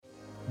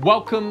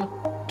Welcome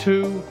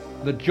to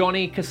the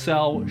Johnny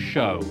Cassell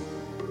Show.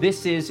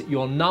 This is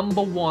your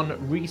number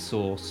one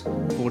resource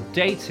for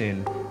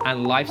dating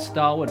and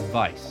lifestyle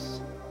advice.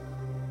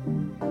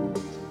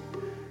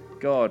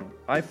 God,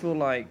 I feel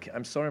like,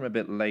 I'm sorry I'm a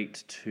bit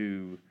late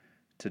to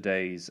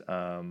today's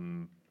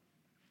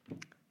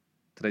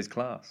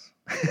class.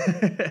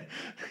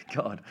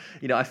 God,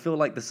 I feel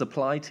like the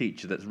supply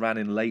teacher that's ran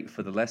in late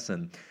for the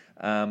lesson.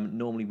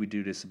 Normally we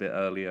do this a bit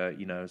earlier,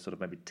 sort of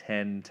maybe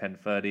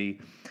 10:30.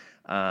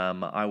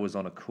 I was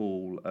on a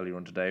call earlier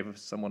on today with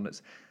someone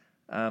that's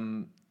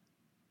had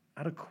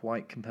a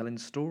quite compelling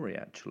story,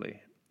 actually.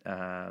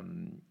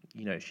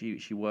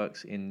 She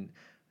works in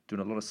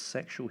doing a lot of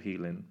sexual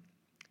healing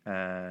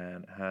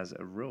and has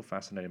a real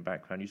fascinating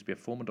background. Used to be a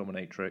former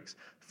dominatrix,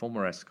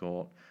 former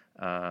escort,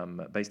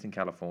 based in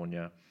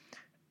California.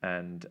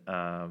 And,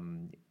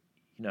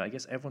 I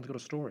guess everyone's got a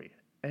story.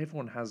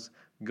 Everyone has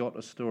got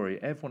a story.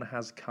 Everyone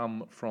has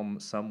come from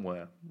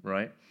somewhere,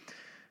 right?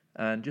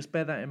 And just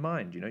bear that in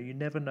mind. You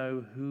never know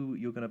who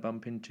you're going to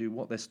bump into,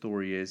 what their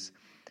story is.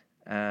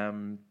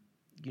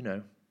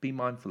 Be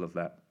mindful of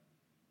that.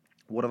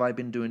 What have I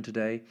been doing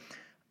today?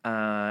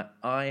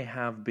 I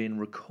have been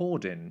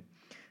recording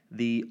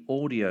the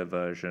audio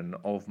version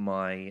of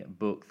my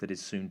book that is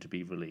soon to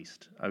be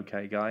released.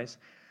 Okay, guys?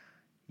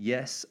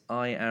 Yes,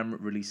 I am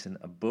releasing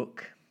a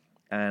book,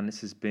 and this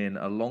has been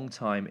a long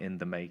time in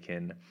the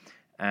making.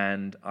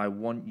 And I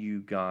want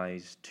you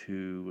guys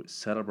to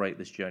celebrate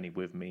this journey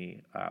with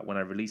me. When I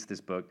release this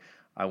book,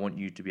 I want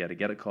you to be able to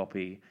get a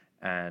copy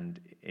and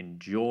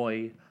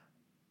enjoy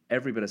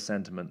every bit of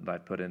sentiment that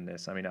I've put in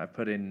this. I mean, I've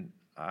put in,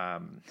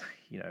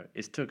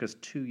 it took us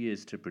 2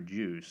 years to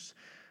produce,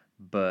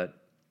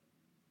 but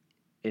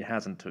it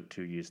hasn't took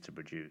 2 years to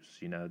produce.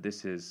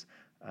 This is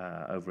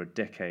over a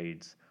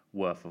decade's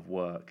worth of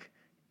work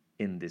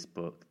in this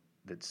book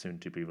that's soon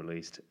to be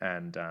released.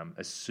 And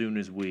as soon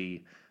as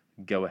we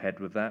go ahead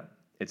with that,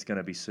 it's going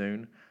to be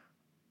soon.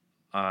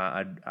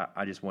 I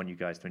just want you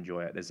guys to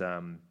enjoy it. There's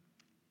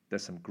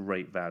some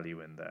great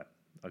value in there.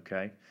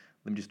 Okay,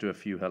 let me just do a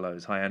few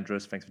hellos. Hi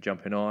Andres, thanks for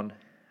jumping on.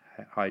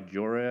 Hi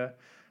Joria.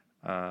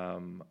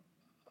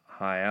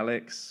 Hi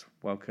Alex,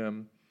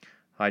 welcome.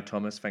 Hi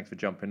Thomas, thanks for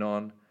jumping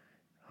on.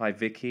 Hi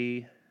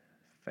Vicky,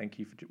 thank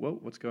you for. Whoa,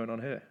 what's going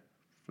on here?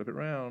 Flip it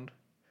round.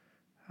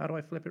 How do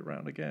I flip it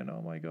round again?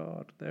 Oh my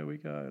God, there we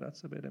go.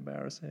 That's a bit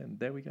embarrassing.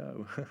 There we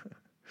go.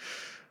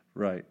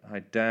 Right.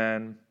 Hi,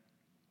 Dan,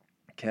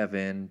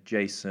 Kevin,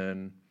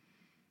 Jason,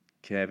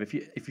 Kev. If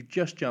you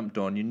just jumped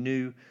on,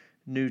 you're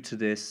new to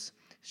this,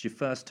 it's your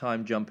first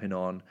time jumping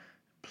on,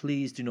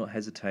 please do not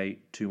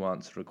hesitate to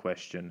answer a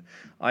question.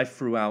 I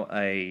threw out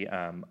a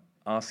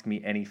Ask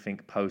Me Anything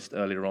post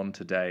earlier on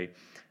today,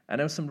 and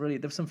there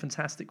were some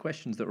fantastic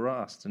questions that were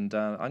asked, and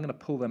I'm going to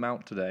pull them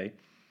out today,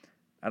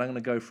 and I'm going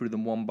to go through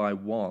them one by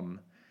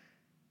one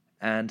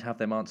and have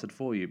them answered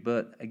for you.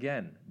 But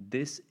again,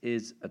 this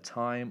is a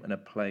time and a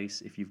place.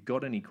 If you've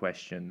got any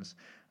questions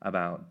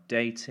about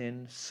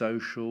dating,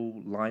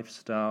 social,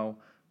 lifestyle,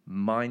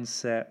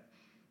 mindset,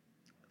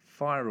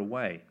 fire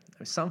away.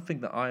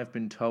 Something that I have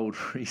been told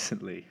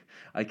recently,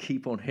 I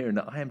keep on hearing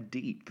that I am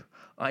deep.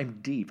 I'm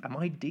deep. Am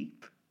I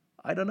deep?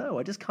 I don't know.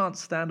 I just can't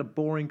stand a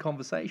boring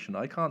conversation.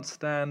 I can't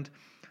stand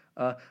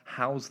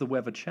how's the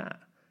weather chat.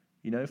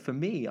 For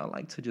me, I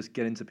like to just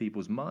get into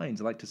people's minds.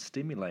 I like to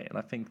stimulate, and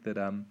I think that,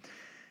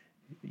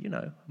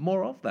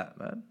 more of that,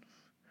 man.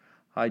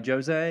 Hi,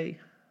 Jose.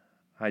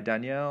 Hi,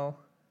 Danielle.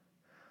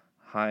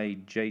 Hi,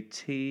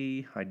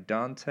 JT. Hi,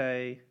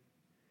 Dante.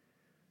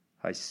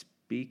 Hi,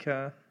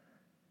 Speaker.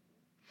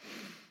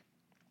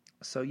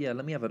 So yeah,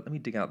 let me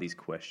dig out these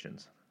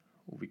questions.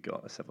 What we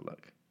got? Let's have a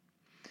look.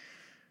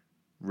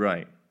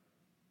 Right.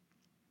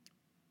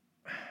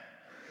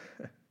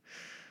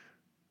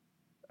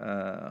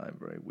 I'm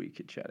very weak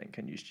at chatting.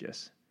 Can you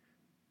suggest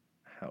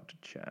how to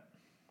chat?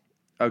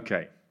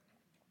 Okay.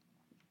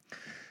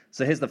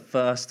 So here's the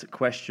first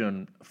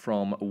question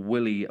from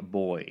Willie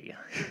Boy.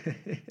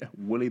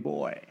 Willie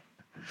Boy.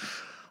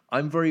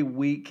 I'm very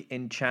weak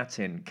in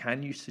chatting.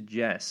 Can you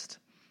suggest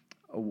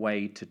a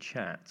way to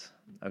chat?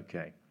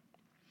 Okay.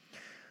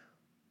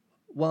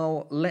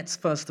 Well, let's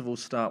first of all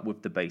start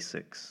with the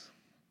basics.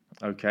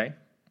 Okay?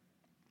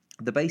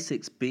 The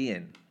basics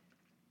being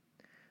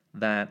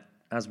that,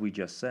 as we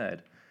just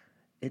said,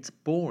 it's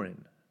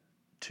boring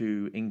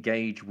to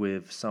engage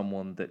with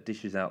someone that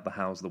dishes out the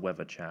how's the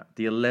weather chat,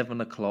 the 11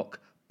 o'clock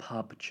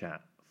pub chat.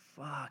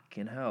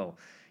 Fucking hell.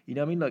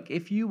 Look,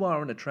 if you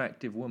are an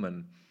attractive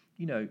woman,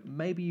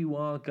 maybe you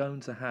are going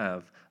to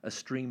have a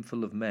stream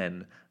full of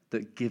men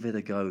that give it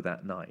a go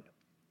that night,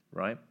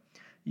 right?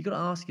 You got to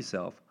ask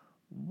yourself,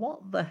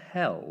 what the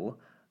hell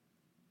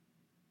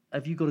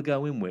have you got to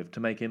go in with to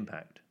make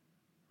impact?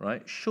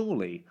 Right?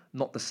 Surely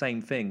not the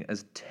same thing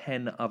as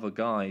 10 other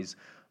guys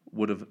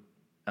would have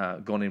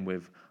gone in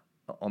with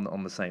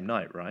on the same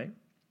night, right?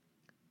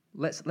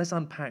 Let's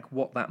unpack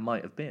what that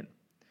might have been.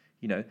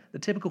 The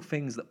typical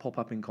things that pop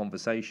up in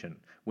conversation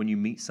when you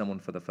meet someone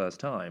for the first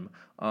time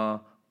are,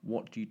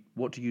 what do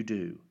you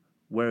do?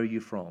 Where are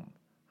you from?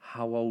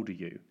 How old are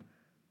you?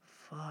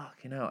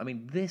 fucking hell. I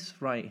mean, this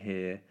right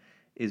here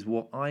is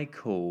what I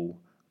call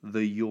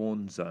the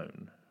yawn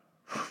zone,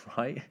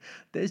 right?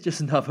 There's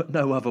just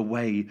no other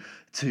way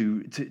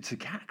to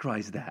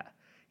categorize that.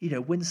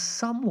 When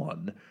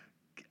someone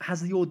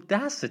has the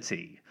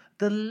audacity,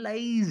 the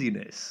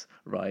laziness,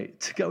 right,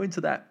 to go into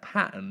that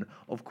pattern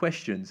of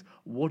questions.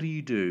 What do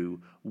you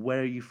do?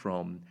 Where are you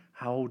from?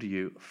 How old are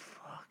you?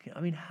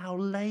 How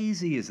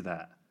lazy is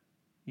that?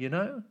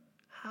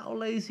 How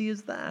lazy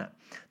is that?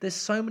 There's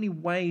so many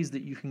ways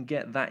that you can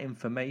get that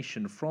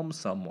information from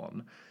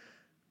someone,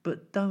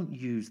 but don't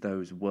use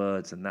those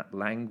words and that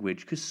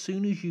language, because as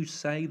soon as you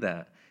say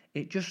that,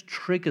 it just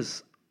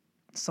triggers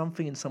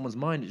something in someone's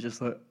mind. It's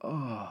just like,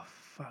 oh,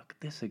 fuck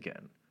this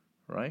again,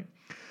 right?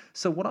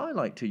 So what I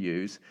like to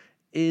use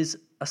is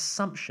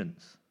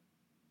assumptions,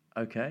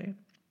 okay?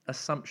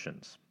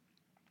 Assumptions.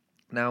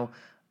 Now,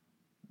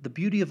 the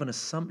beauty of an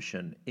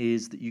assumption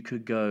is that you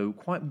could go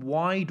quite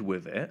wide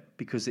with it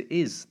because it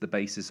is the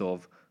basis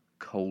of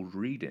cold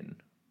reading,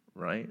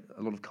 right?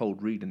 A lot of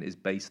cold reading is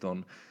based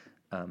on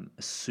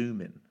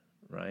assuming,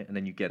 right? And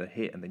then you get a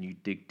hit and then you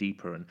dig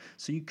deeper. And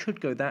so you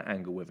could go that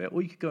angle with it,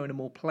 or you could go in a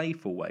more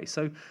playful way.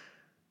 So,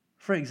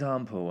 for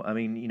example,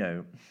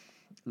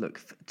 look,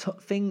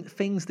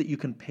 things that you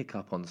can pick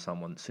up on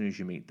someone as soon as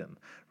you meet them,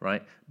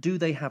 right? Do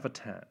they have a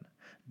tan?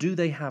 Do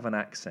they have an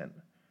accent?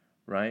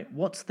 Right?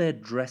 What's their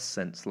dress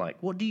sense like?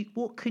 What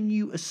can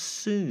you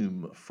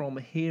assume from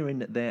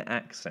hearing their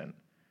accent?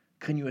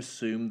 Can you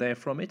assume they're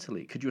from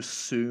Italy? Could you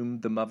assume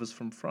the mother's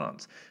from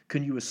France?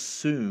 Can you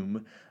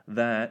assume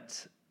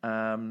that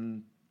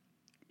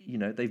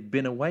they've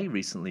been away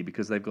recently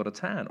because they've got a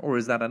tan? Or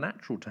is that a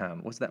natural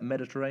tan? What's that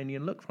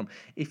Mediterranean look from?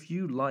 If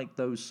you like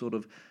those sort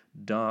of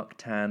dark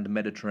tanned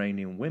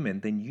Mediterranean women,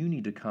 then you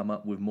need to come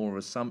up with more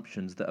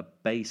assumptions that are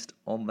based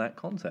on that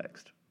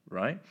context.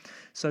 Right?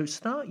 So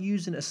start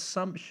using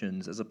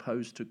assumptions as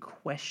opposed to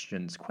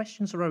questions.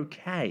 Questions are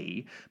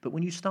okay, but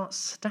when you start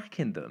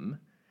stacking them,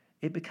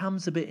 it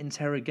becomes a bit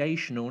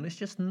interrogational and it's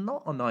just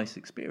not a nice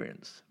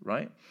experience,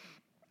 right?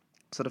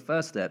 So the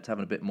first step to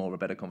having a bit more of a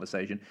better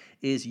conversation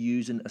is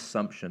using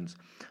assumptions.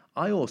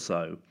 I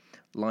also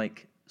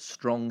like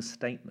strong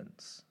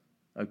statements,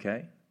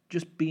 okay?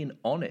 Just being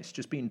honest,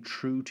 just being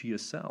true to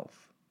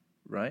yourself,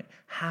 right?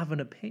 Have an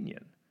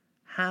opinion.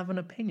 Have an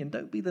opinion.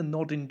 Don't be the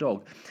nodding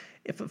dog.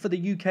 If for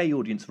the UK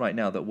audience right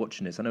now that are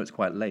watching this, I know it's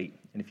quite late,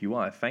 and if you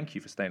are, thank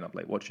you for staying up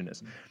late watching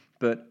this.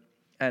 But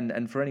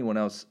and for anyone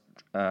else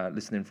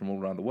listening from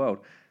all around the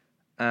world,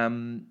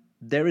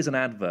 there is an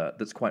advert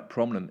that's quite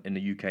prominent in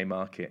the UK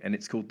market, and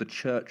it's called the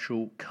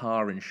Churchill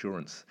car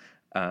insurance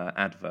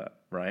advert,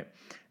 right?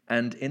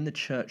 And in the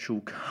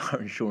Churchill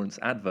car insurance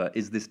advert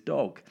is this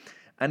dog,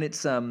 and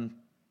it's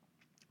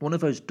one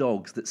of those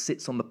dogs that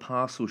sits on the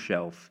parcel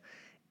shelf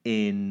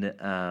in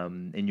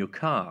your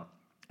car.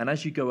 And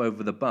as you go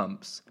over the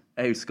bumps,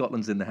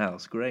 Scotland's in the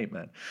house, great,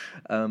 man.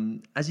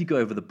 As you go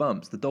over the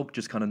bumps, the dog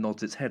just kind of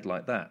nods its head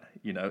like that.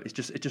 It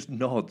just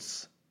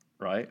nods,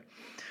 right?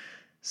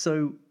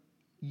 So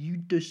you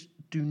just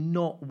do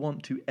not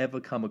want to ever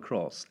come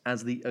across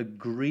as the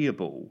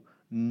agreeable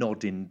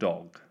nodding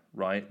dog,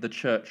 right? The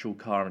Churchill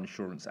car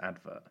insurance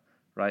advert,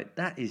 right?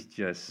 That is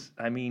just,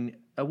 a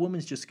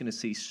woman's just going to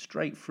see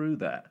straight through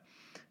that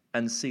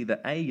and see that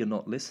A, you're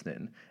not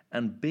listening,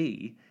 and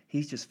B,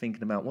 he's just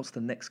thinking about what's the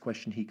next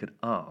question he could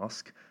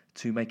ask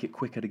to make it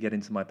quicker to get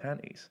into my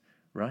panties,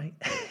 right?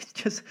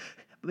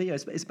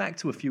 It's back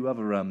to a few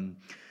other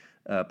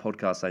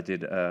podcasts I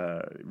did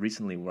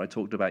recently where I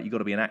talked about you got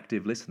to be an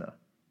active listener,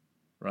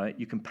 right?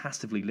 You can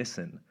passively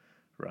listen,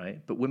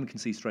 right? But women can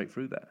see straight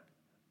through that,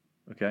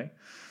 okay?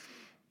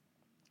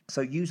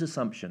 So use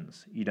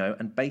assumptions,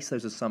 and base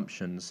those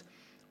assumptions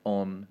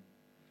on,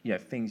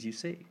 things you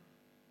see,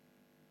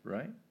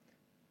 right?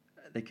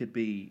 They could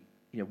be,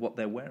 what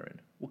they're wearing.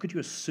 What could you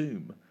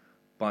assume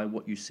by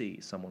what you see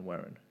someone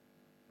wearing,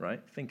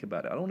 right? Think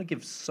about it. I don't want to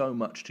give so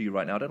much to you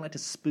right now. I don't like to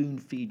spoon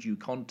feed you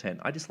content.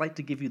 I just like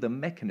to give you the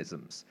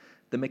mechanisms,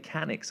 the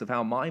mechanics of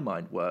how my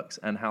mind works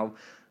and how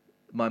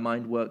my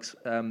mind works,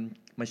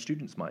 my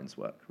students' minds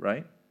work,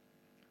 right?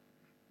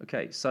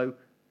 Okay, so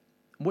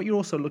what you're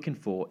also looking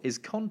for is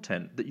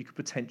content that you could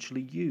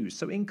potentially use.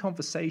 So in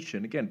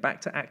conversation, again,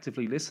 back to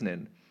actively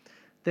listening,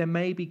 there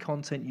may be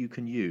content you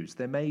can use.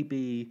 There may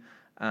be,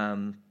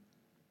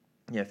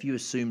 if you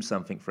assume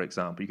something, for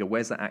example, you go,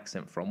 "Where's that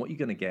accent from?" What you're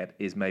going to get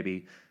is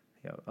maybe,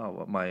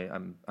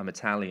 I'm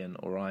Italian,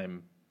 or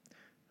I'm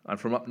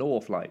from up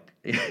north, like,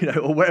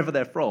 or wherever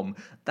they're from.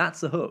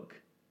 That's a hook,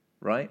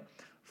 right?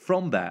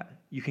 From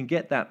that, you can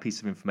get that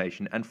piece of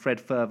information and thread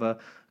further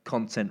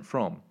content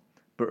from.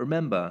 But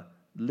remember,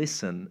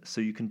 listen so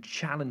you can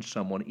challenge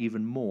someone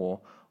even more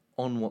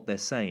on what they're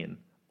saying,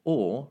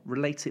 or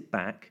relate it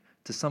back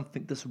to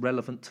something that's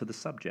relevant to the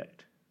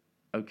subject,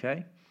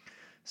 okay?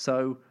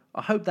 So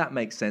I hope that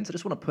makes sense. I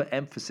just want to put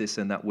emphasis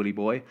in that, Willy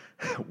boy,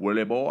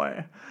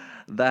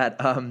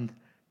 that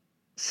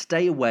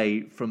stay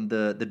away from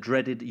the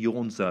dreaded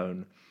yawn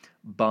zone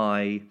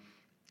by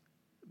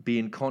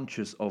being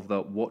conscious of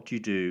what you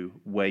do,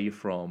 where you're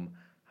from,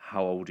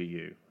 how old are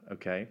you,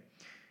 okay?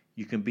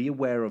 You can be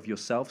aware of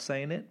yourself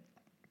saying it,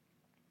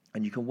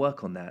 and you can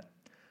work on that.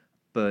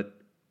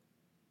 But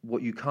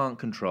what you can't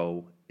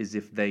control is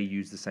if they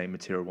use the same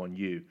material on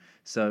you.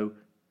 So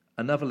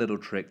another little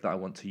trick that I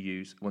want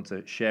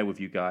to share with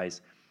you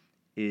guys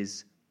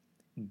is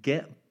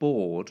get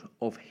bored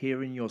of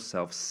hearing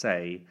yourself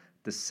say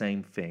the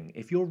same thing.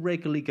 If you're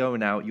regularly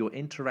going out, you're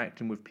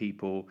interacting with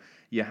people,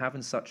 you're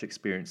having such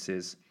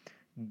experiences,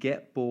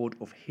 get bored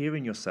of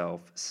hearing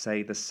yourself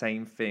say the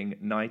same thing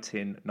night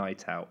in,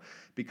 night out.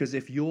 Because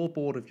if you're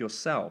bored of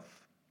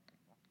yourself,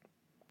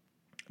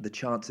 the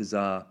chances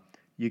are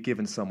you're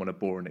giving someone a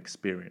boring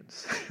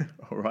experience.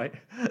 All right?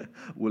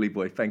 Willie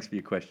boy, thanks for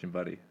your question,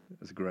 buddy.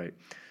 That's great.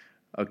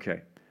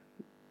 Okay.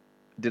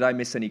 Did I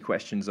miss any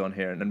questions on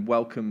here? And then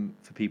welcome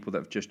for people that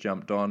have just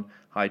jumped on.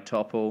 Hi,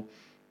 Topple.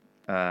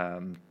 Hi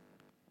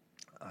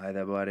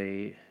there,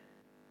 buddy.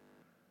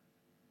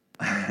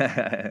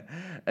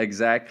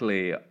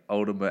 Exactly,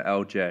 Ultimate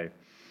LJ.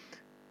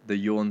 The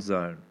yawn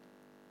zone.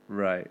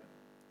 Right.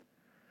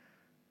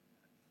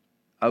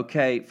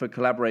 Okay, for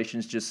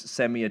collaborations, just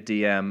send me a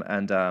DM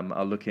and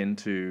I'll look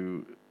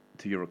into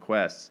your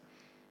requests.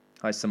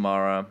 Hi,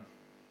 Samara.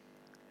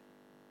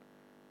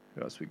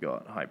 Who else we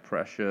got? Hi,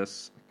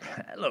 Precious.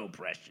 Hello,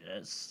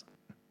 Precious.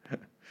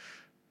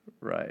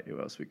 Right, who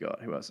else we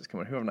got? Who else is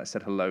coming? Who haven't I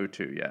said hello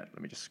to yet?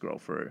 Let me just scroll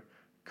through.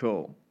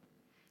 Cool.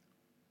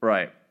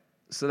 Right.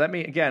 So let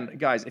me, again,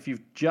 guys, if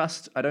you've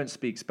just, I don't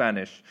speak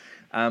Spanish,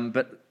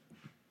 but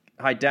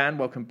hi, Dan,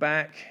 welcome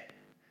back.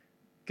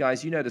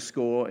 Guys, you know the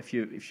score. If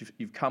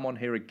you've come on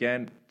here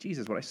again,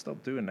 Jesus, would I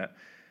stop doing that?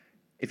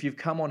 If you've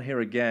come on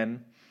here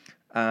again,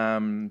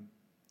 and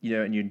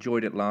you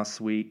enjoyed it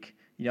last week,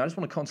 I just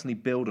want to constantly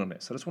build on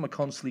it. So I just want to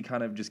constantly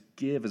kind of just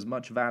give as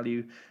much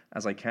value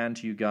as I can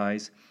to you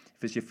guys.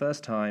 If it's your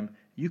first time,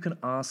 you can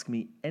ask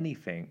me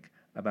anything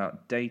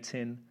about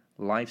dating,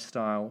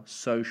 lifestyle,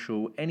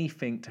 social,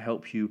 anything to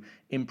help you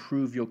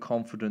improve your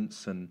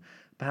confidence and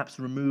perhaps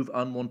remove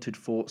unwanted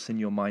thoughts in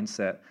your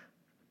mindset.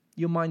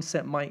 Your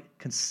mindset might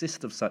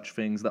consist of such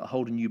things that are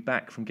holding you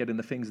back from getting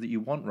the things that you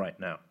want right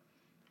now.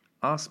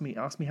 Ask me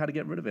how to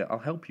get rid of it. I'll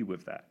help you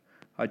with that.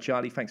 Hi,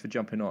 Charlie. Thanks for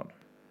jumping on.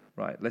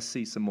 Right, let's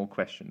see some more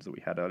questions that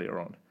we had earlier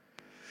on.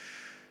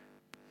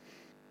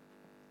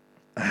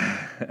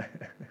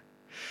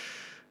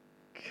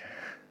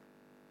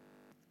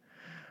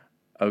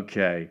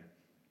 Okay.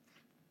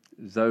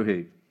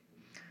 Zoe.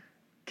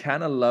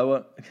 Can a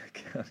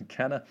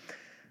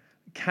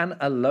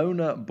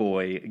loner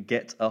boy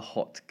get a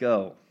hot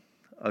girl?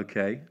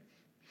 Okay.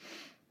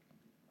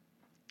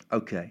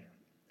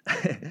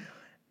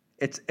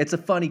 It's a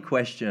funny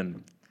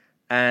question,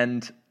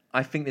 and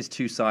I think there's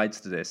two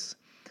sides to this.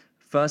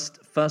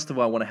 First of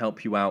all, I want to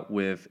help you out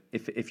with,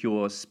 if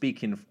you're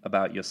speaking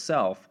about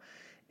yourself,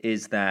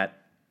 is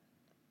that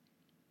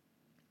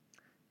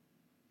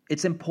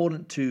it's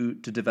important to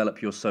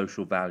develop your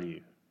social value,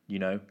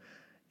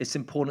 It's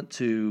important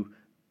to,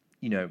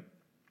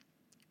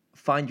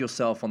 find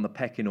yourself on the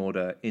pecking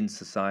order in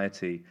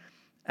society.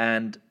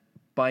 And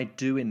by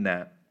doing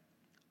that,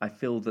 I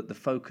feel that the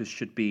focus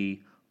should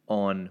be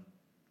on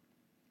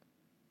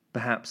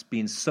perhaps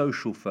being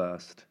social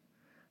first.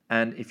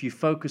 And if you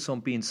focus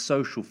on being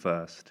social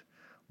first,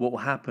 what will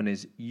happen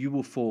is you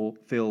will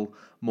feel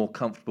more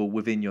comfortable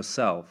within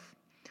yourself.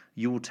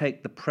 You will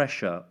take the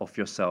pressure off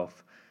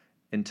yourself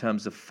in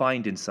terms of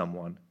finding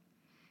someone.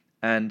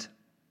 And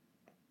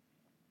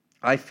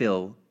I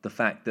feel the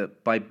fact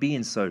that by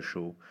being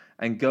social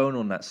and going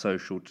on that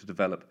social to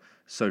develop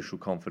social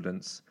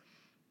confidence,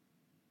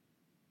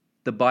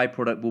 the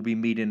byproduct will be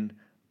meeting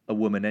a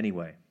woman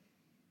anyway,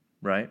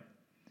 right?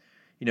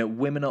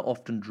 Women are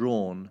often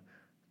drawn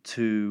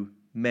to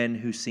men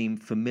who seem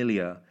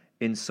familiar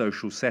in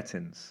social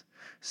settings.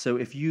 So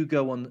if you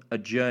go on a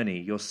journey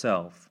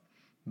yourself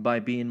by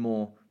being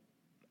more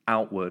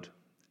outward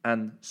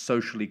and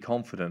socially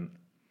confident,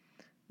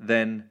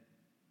 then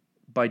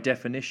by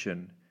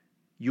definition,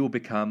 you'll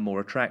become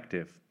more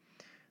attractive.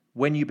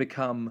 When you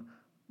become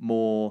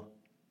more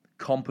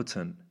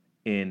competent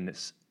in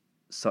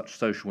such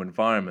social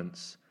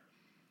environments,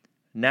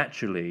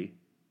 naturally,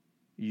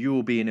 you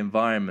will be in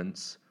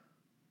environments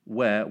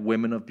where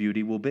women of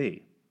beauty will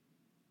be,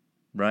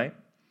 right?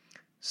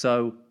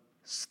 So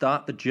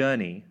start the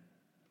journey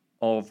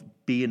of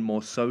being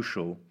more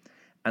social,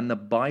 and the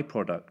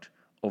byproduct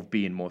of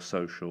being more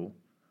social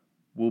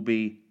will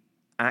be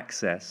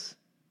access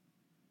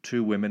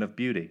to women of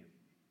beauty,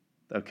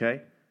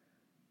 okay?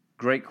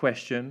 Great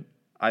question.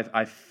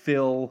 I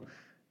feel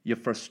your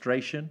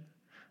frustration,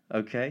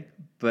 okay?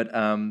 But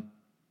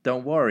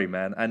don't worry,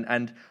 man.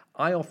 And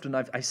I often,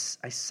 I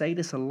say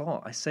this a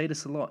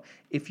lot.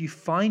 If you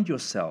find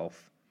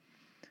yourself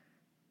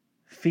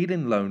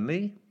feeling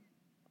lonely,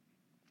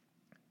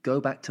 go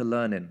back to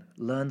learning.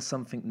 Learn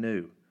something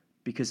new.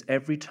 Because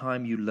every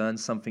time you learn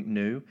something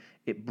new,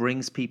 it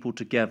brings people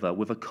together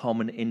with a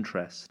common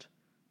interest,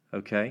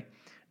 okay?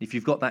 If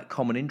you've got that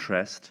common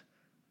interest,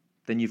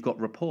 then you've got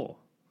rapport.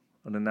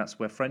 And then that's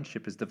where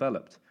friendship is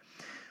developed.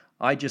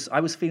 I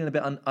was feeling a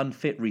bit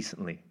unfit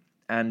recently.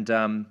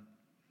 And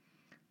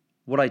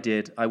what I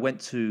did, I went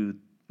to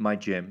my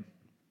gym,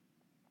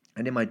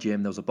 and in my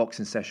gym there was a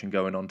boxing session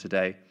going on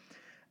today.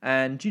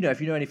 And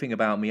if you know anything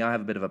about me, I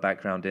have a bit of a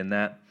background in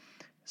that.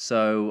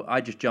 So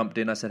I just jumped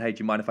in. I said, "Hey, do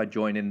you mind if I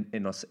join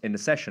in the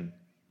session?"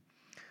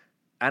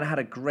 And I had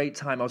a great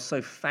time. I was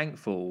so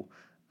thankful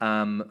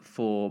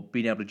for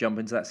being able to jump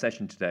into that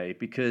session today,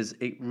 because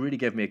it really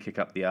gave me a kick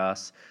up the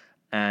ass,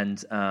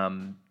 and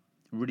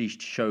really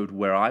showed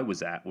where I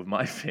was at with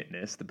my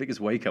fitness. The biggest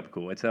wake up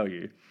call, I tell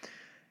you.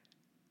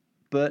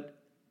 But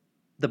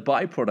the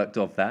byproduct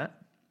of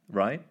that,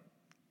 right?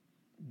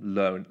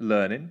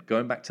 Learning,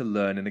 going back to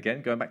learning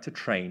again, going back to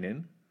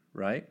training,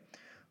 right?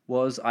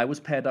 Was I was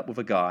paired up with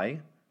a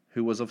guy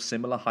who was of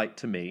similar height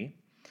to me,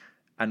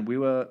 and we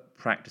were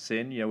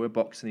practicing, we were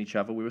boxing each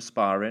other, we were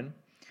sparring,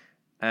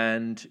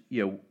 and,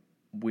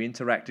 we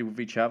interacted with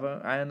each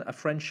other, and a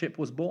friendship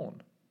was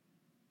born,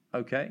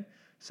 okay?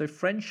 So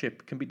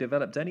friendship can be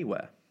developed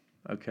anywhere,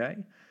 okay?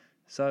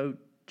 So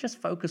just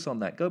focus on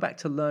that. Go back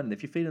to learning.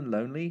 If you're feeling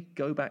lonely,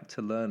 go back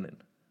to learning,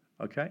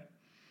 okay?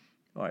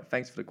 All right,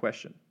 thanks for the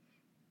question.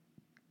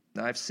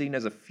 Now, I've seen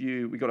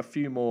we got a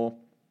few more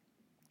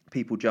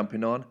people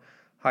jumping on.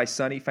 Hi,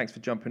 Sunny, thanks for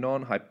jumping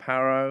on. Hi,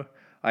 Paro.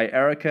 Hi,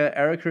 Erica.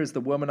 Erica is the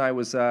woman I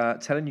was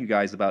telling you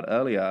guys about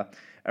earlier.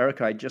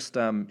 Erica, I just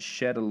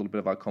shared a little bit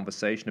of our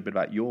conversation, a bit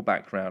about your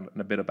background,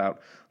 and a bit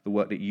about the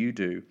work that you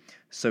do.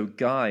 So,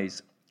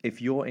 guys,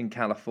 if you're in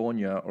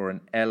California or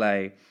in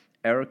LA,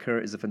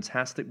 Erica is a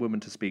fantastic woman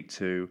to speak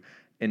to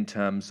in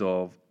terms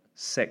of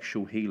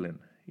sexual healing.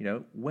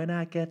 When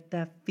I get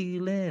that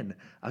feeling,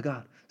 I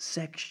got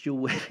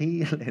sexual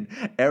healing.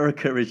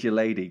 Erica is your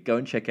lady. Go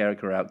and check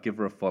Erica out. Give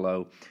her a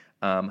follow.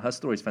 Her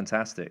story's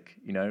fantastic.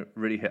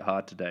 Really hit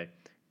hard today.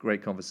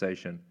 Great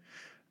conversation.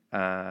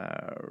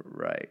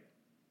 Right.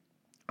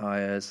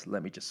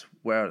 Let me just,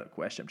 where are the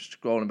questions? I'm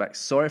just scrolling back.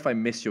 Sorry if I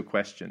miss your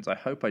questions. I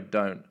hope I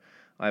don't.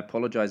 I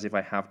apologize if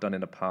I have done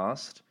in the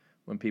past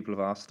when people have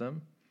asked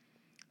them.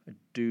 I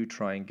do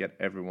try and get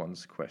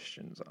everyone's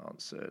questions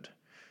answered.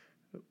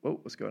 Oh,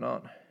 what's going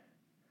on?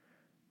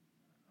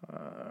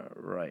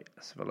 Right,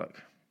 let's have a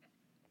look.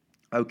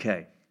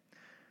 Okay.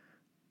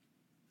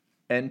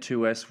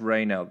 N2S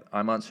Reynald,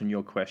 I'm answering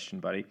your question,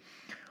 buddy.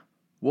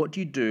 What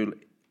do you do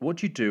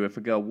if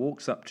a girl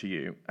walks up to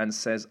you and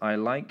says, "I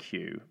like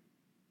you,"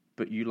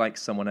 but you like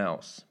someone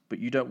else, but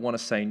you don't want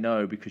to say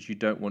no because you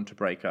don't want to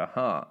break her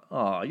heart?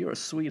 Oh, you're a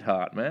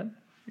sweetheart, man.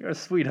 You're a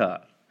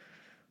sweetheart.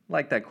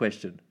 Like that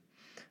question.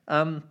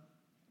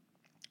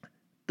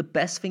 The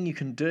best thing you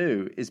can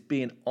do is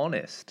being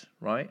honest,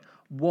 right?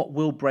 What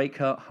will break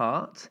her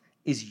heart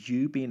is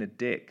you being a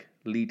dick,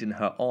 leading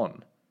her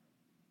on,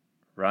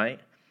 right?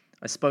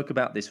 I spoke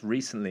about this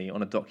recently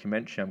on a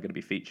documentary I'm going to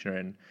be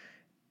featuring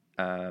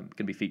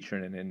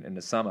in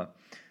the summer.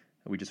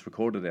 We just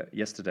recorded it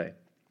yesterday,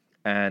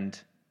 and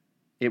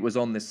it was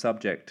on this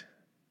subject,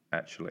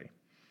 actually.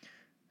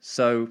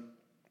 So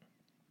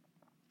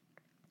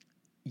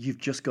you've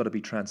just got to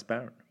be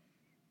transparent.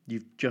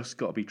 You've just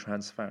got to be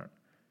transparent.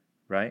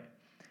 Right?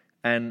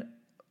 And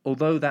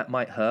although that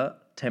might hurt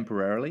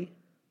temporarily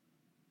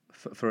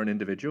for an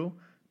individual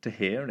to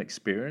hear and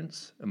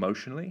experience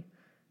emotionally,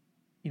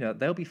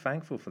 they'll be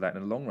thankful for that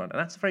in the long run. And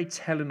that's very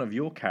telling of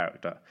your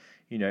character,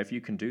 if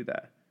you can do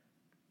that,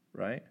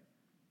 right?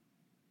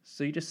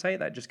 So you just say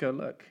that, just go,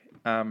 look,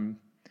 I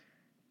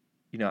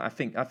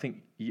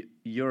think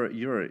you're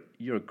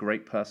a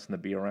great person to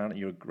be around, and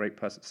you're a great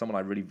person, someone I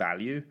really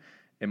value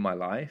in my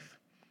life,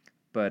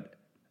 but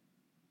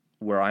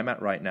where I'm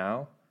at right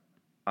now,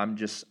 I'm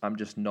just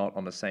not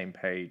on the same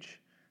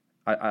page.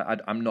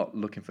 I'm not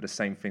looking for the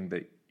same thing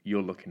that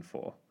you're looking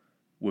for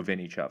within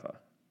each other,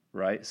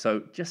 right?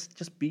 So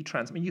just be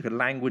transparent. I mean, you can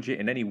language it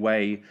in any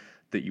way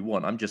that you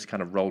want. I'm just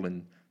kind of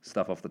rolling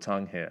stuff off the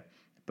tongue here.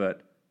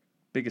 But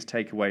biggest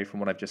takeaway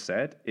from what I've just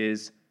said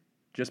is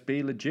just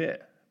be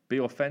legit, be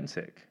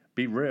authentic,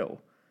 be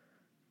real.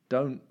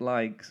 Don't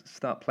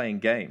start playing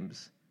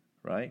games,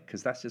 right?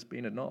 Because that's just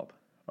being a knob,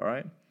 all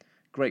right?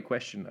 Great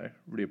question, though.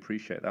 Really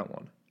appreciate that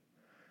one.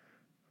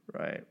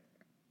 Right.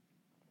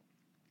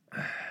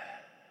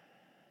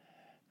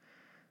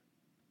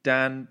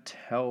 Dan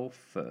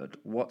Telford,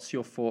 what's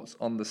your thoughts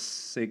on the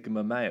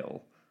Sigma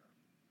male?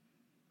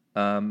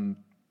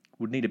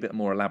 Would need a bit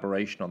more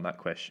elaboration on that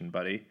question,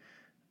 buddy,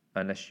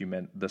 unless you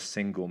meant the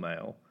single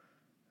male.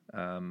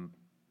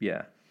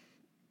 Yeah.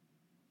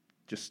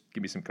 Just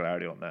give me some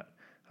clarity on that.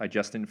 Hi,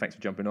 Justin. Thanks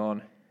for jumping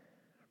on.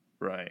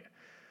 Right.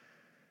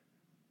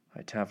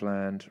 Hi,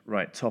 Tavland.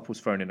 Right. Top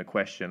was throwing in a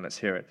question. Let's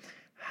hear it.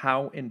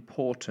 How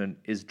important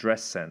is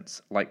dress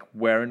sense, like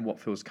wearing what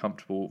feels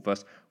comfortable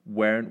versus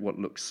wearing what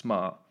looks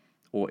smart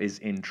or is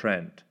in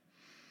trend?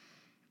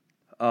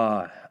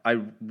 I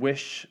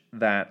wish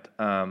that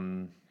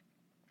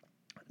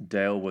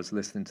Dale was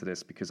listening to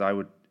this, because I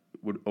would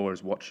or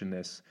is watching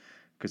this,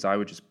 because I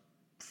would just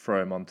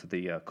throw him onto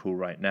the call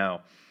right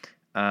now.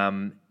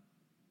 On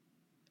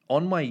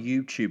my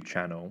YouTube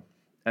channel,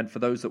 and for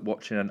those that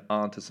watching and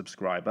aren't a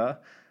subscriber,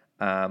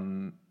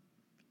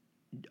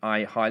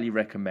 I highly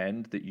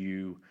recommend that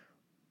you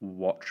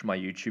watch my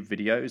YouTube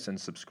videos and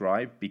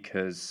subscribe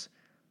because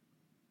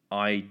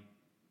I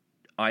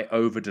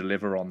over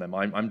deliver on them.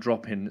 I'm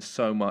dropping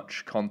so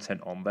much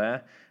content on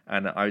there,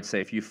 and I would say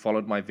if you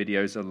followed my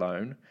videos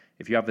alone,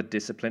 if you have the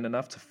discipline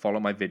enough to follow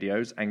my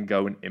videos and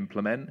go and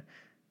implement,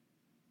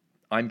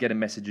 I'm getting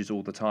messages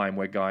all the time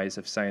where guys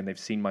have saying they've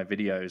seen my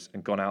videos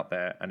and gone out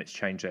there and it's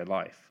changed their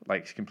life,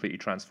 like it's completely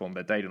transformed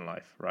their dating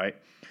life, right?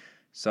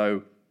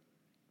 So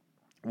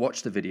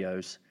watch the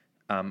videos.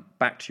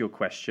 Back to your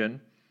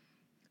question.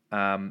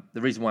 The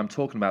reason why I'm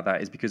talking about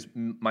that is because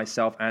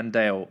myself and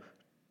Dale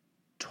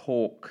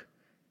talk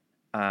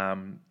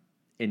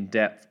in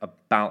depth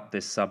about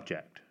this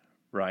subject,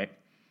 right?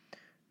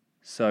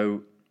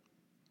 So,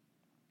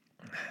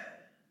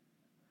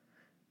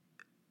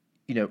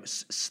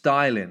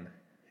 styling,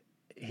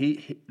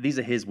 these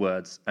are his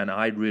words, and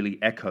I really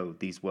echo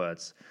these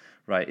words,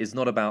 right? It's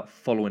not about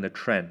following a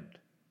trend,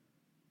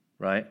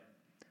 right?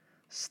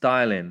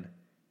 Styling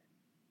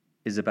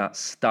is about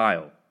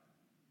style,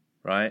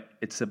 right?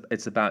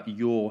 It's about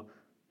your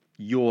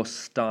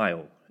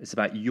style. It's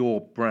about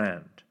your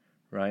brand,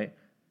 right?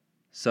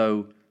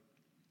 So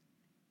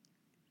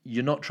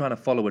you're not trying to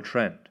follow a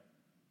trend,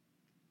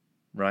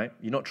 right?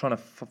 You're not trying to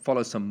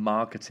follow some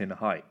marketing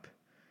hype.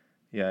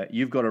 Yeah,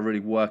 you've got to really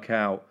work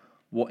out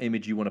what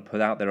image you want to put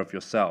out there of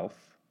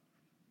yourself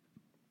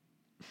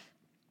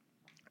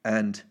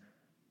and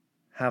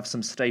have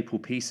some staple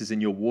pieces in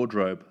your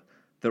wardrobe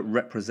that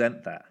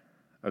represent that,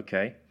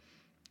 okay?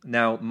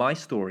 Now, my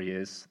story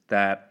is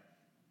that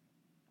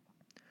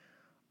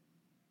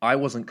I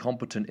wasn't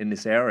competent in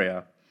this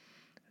area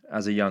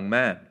as a young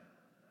man.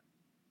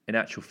 In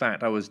actual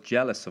fact, I was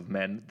jealous of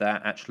men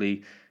that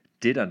actually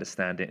did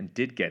understand it and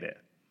did get it.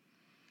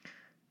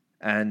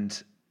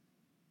 And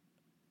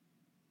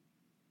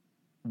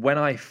when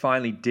I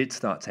finally did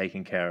start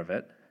taking care of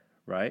it,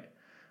 right,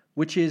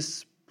 which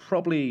is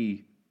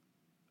probably,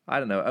 I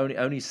don't know,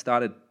 only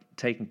started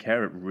taking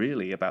care of it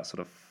really about sort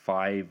of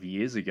 5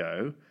 years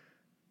ago,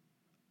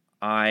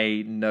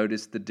 I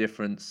noticed the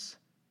difference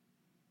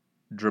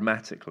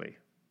dramatically.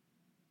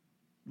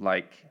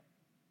 Like,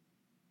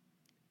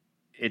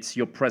 it's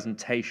your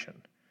presentation,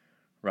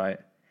 right?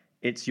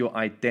 It's your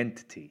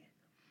identity.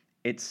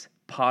 It's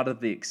part of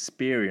the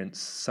experience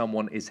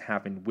someone is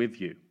having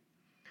with you.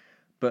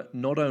 But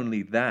not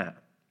only that,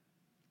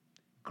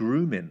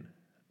 grooming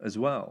as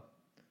well,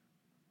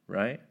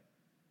 right?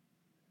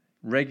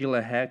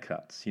 Regular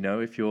haircuts,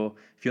 if you're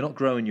not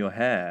growing your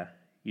hair,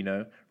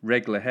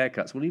 regular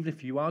haircuts. Well, even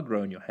if you are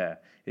growing your hair,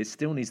 it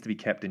still needs to be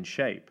kept in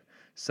shape.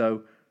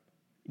 So,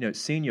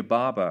 seeing your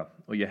barber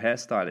or your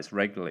hairstylist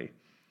regularly,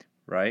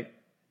 right?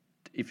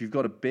 If you've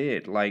got a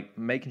beard, like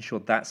making sure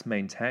that's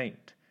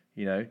maintained,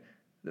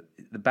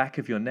 the back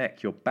of your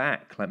neck, your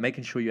back, like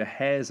making sure your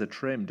hairs are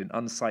trimmed in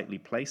unsightly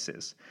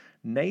places.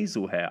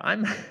 Nasal hair.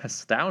 I'm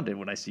astounded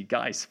when I see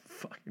guys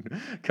fucking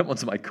come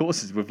onto my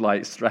courses with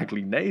like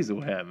straggly nasal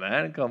hair,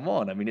 man. Come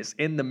on. I mean, it's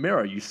in the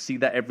mirror. You see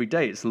that every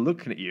day. It's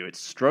looking at you. It's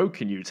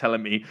stroking you,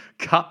 telling me,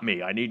 cut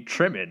me. I need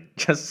trimming.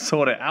 Just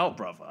sort it out,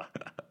 brother.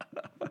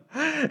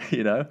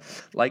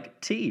 Like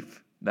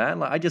teeth, man.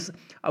 Like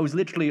I was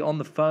literally on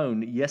the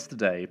phone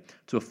yesterday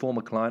to a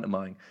former client of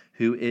mine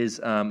who is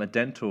a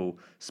dental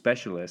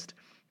specialist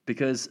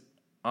because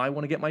I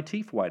want to get my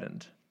teeth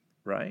whitened,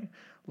 right?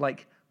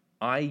 Like,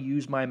 I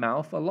use my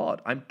mouth a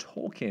lot. I'm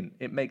talking.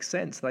 It makes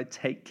sense that I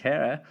take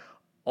care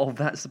of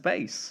that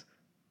space,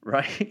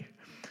 right?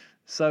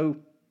 So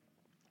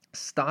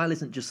style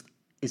isn't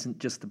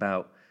just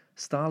about,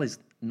 style is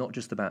not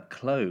just about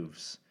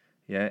clothes.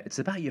 Yeah, it's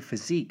about your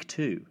physique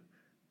too.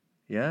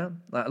 Yeah,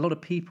 like a lot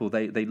of people,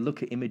 they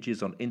look at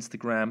images on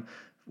Instagram,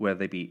 whether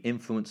they be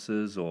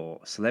influencers or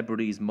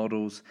celebrities,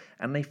 models,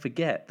 and they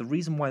forget the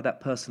reason why that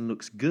person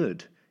looks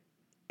good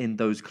in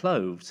those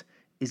clothes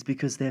is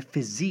because their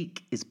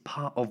physique is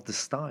part of the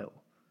style,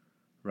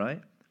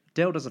 right?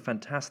 Dale does a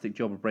fantastic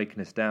job of breaking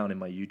this down in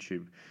my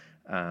YouTube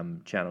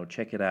channel.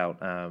 Check it out.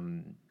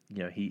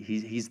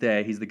 He's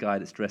there. He's the guy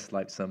that's dressed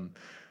like some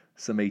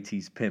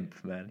 80s pimp,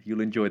 man.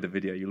 You'll enjoy the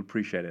video. You'll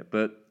appreciate it.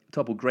 But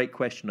Topple, great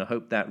question. I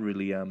hope that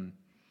really answers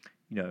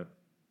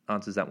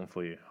that one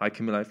for you. Hi,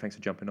 Camilo. Thanks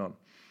for jumping on.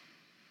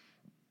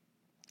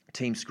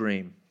 Team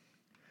Scream.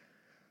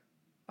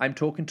 I'm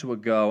talking to a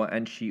girl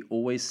and she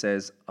always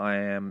says I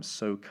am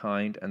so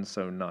kind and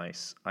so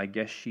nice. I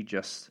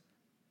guess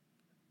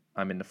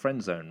I'm in the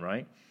friend zone,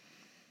 right?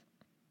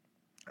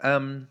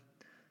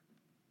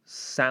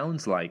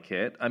 Sounds like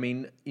it. I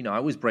mean, I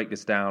always break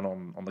this down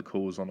on the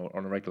calls on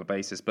a regular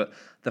basis, but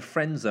the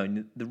friend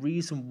zone, the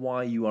reason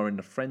why you are in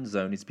the friend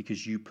zone is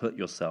because you put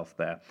yourself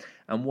there.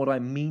 And what I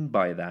mean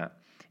by that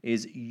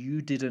is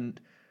you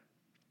didn't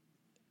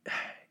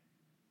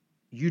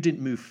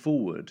move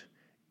forward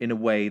in a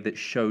way that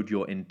showed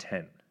your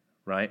intent,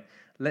 right?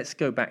 Let's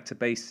go back to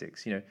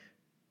basics.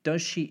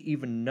 Does she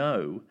even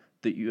know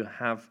that you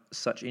have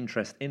such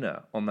interest in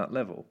her on that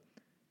level?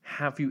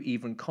 Have you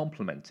even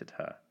complimented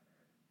her?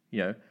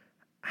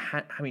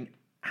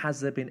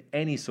 Has there been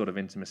any sort of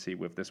intimacy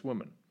with this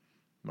woman,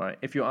 right?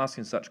 If you're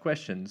asking such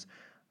questions,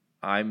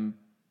 I'm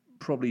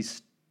probably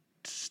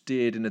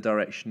steered in the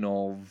direction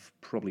of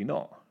probably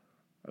not.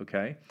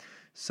 Okay?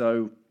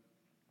 So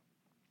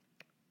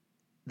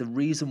the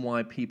reason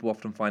why people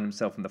often find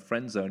themselves in the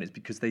friend zone is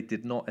because they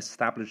did not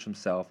establish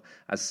themselves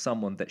as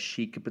someone that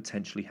she could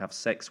potentially have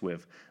sex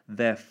with.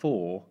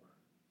 Therefore,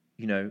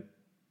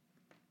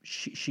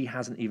 she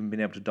hasn't even been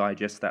able to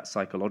digest that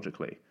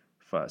psychologically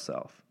for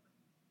herself,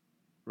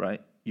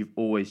 right? You've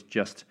always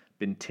just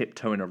been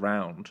tiptoeing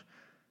around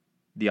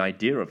the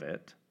idea of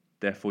it.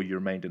 Therefore, you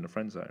remained in the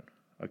friend zone,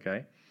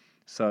 okay?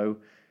 So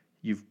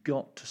you've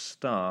got to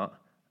start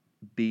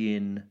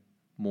being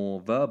more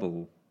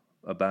verbal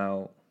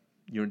about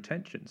your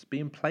intentions,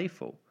 being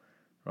playful,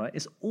 right?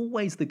 It's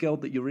always the girl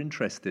that you're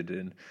interested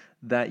in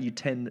that you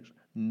tend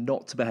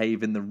not to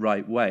behave in the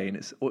right way, and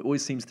it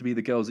always seems to be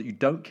the girls that you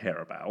don't care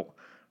about,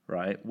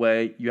 right,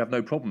 where you have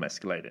no problem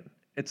escalating.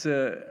 It's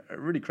a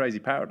really crazy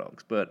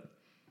paradox, but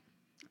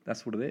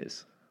that's what it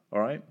is, all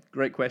right?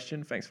 Great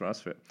question. Thanks for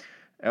asking it.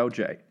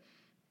 LJ,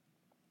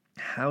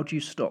 how do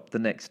you stop the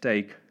next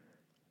day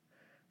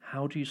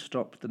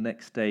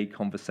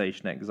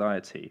conversation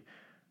anxiety?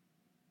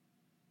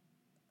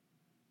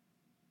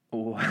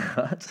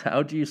 What?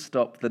 How do you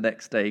stop the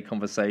next day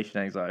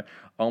conversation anxiety?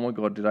 Oh my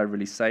God, did I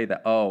really say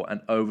that? Oh,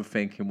 and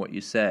overthinking what you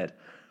said.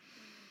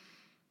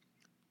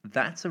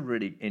 That's a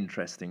really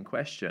interesting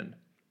question.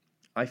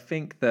 I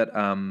think that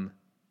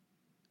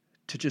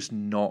to just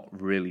not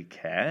really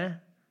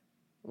care,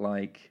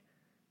 like,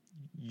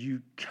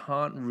 you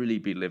can't really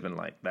be living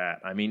like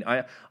that. I mean,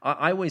 I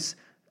always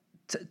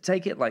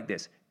take it like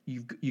this.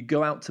 You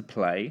go out to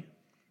play,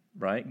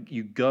 right?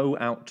 You go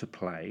out to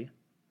play,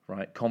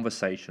 right?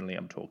 Conversationally,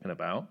 I'm talking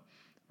about,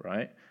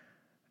 right?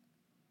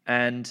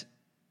 And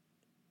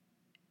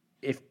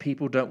if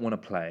people don't want to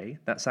play,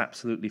 that's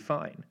absolutely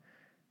fine.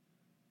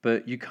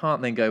 But you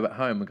can't then go at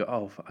home and go,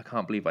 oh, I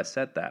can't believe I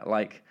said that.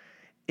 Like,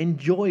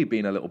 enjoy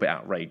being a little bit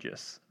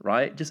outrageous,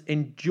 right? Just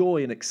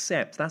enjoy and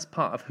accept that's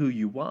part of who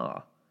you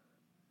are.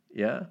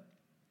 Yeah?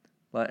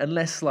 Like,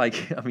 unless,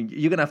 like, I mean,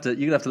 you're gonna have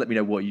to let me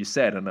know what you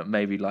said, and that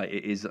maybe, like,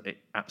 it is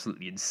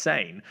absolutely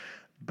insane.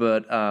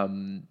 But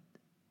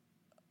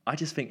I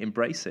just think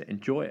embrace it,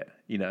 enjoy it.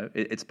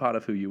 It's part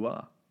of who you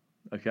are.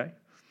 Okay,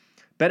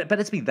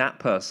 better to be that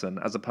person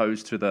as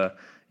opposed to the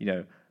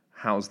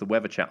how's the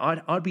weather chat.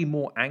 I'd be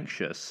more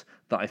anxious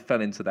that I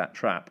fell into that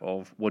trap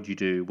of what do you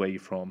do, where you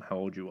from, how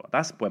old you are.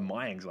 That's when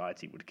my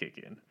anxiety would kick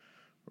in,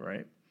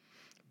 right?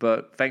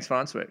 But thanks for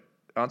answering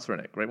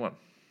it. Great one.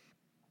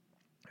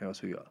 Who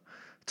else we got?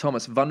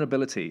 Thomas,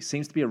 vulnerability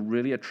seems to be a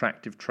really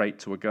attractive trait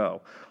to a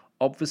girl.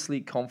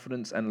 Obviously,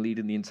 confidence and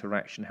leading the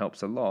interaction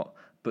helps a lot,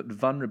 but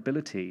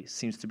vulnerability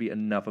seems to be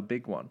another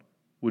big one.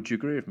 Would you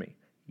agree with me?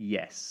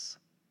 Yes.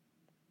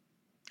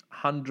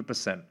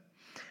 100%.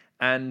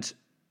 And,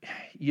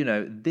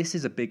 this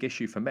is a big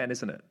issue for men,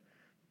 isn't it?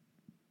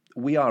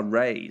 We are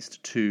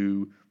raised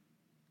to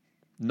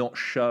not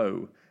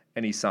show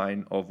any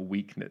sign of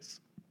weakness.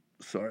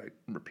 Sorry,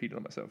 I'm repeating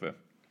on myself here.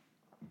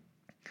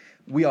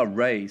 We are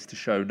raised to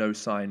show no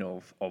sign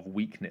of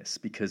weakness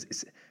because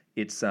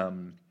it's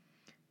that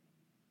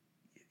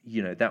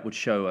would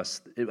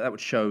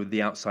show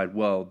the outside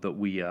world that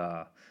we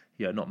are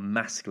not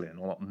masculine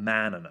or not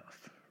man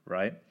enough,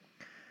 right?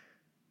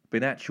 But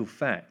in actual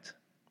fact,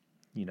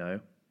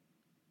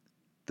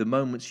 the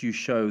moments you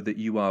show that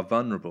you are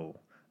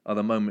vulnerable are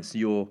the moments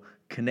you're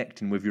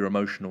connecting with your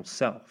emotional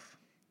self,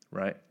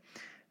 right?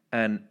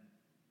 And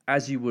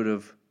as you would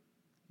have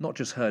not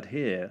just heard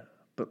here,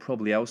 but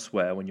probably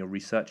elsewhere when you're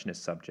researching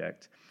this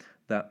subject,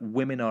 that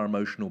women are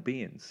emotional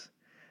beings.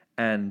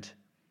 And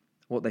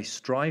what they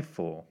strive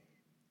for,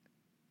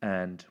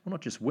 and well,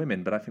 not just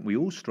women, but I think we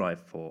all strive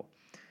for,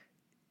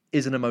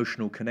 is an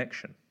emotional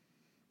connection,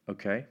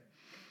 okay?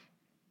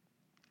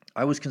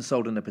 I was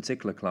consulting a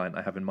particular client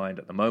I have in mind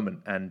at the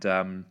moment,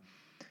 and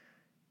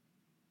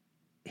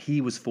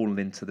he was falling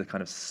into the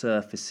kind of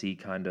surfacey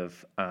kind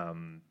of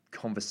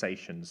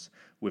conversations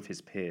with his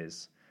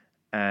peers.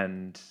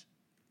 And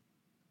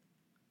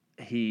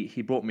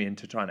he brought me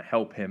into trying to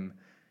help him,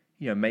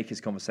 make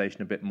his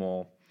conversation a bit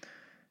more,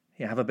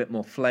 have a bit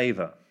more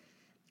flavor.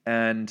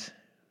 And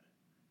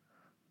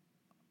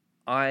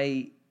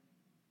I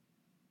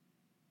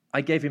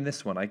gave him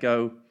this one. I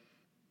go,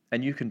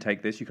 and you can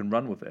take this, you can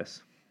run with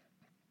this.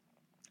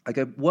 I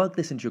go, work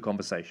this into your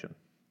conversation.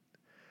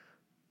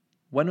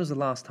 When was the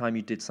last time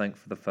you did something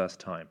for the first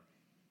time?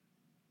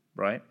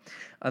 Right?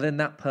 And then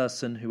that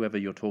person, whoever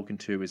you're talking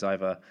to, is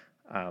either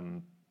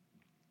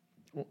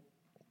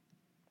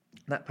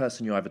that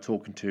person you're either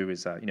talking to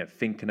is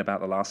thinking about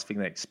the last thing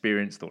they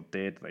experienced or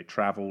did, they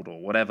traveled or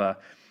whatever,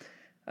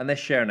 and they're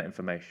sharing that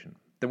information.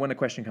 Then when the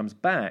question comes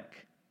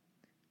back,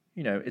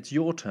 it's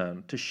your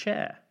turn to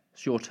share.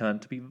 It's your turn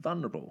to be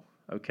vulnerable,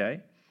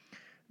 okay?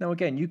 Now,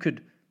 again, you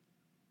could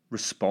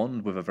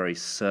respond with a very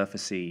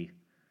surfacey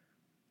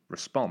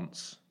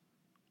response,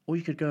 or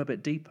you could go a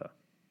bit deeper,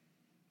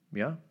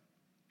 yeah?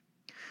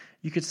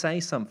 You could say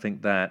something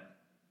that,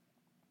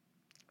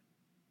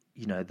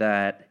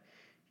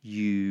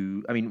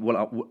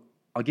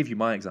 I'll give you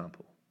my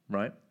example,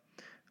 right?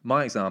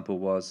 My example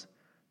was,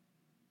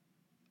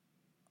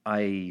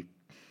 I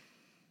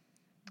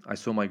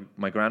saw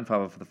my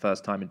grandfather for the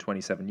first time in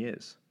 27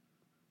 years.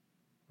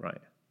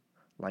 Right.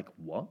 Like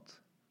what?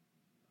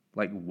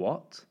 Like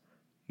what?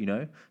 You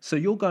know? So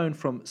you're going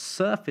from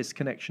surface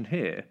connection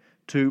here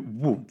to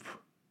whoop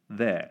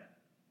there,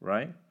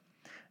 right?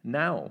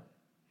 Now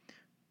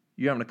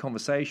you're having a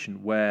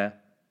conversation where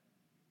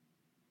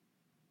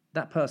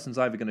that person's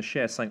either going to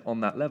share something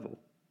on that level,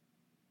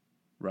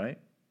 right?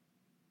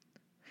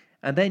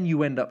 And then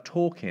you end up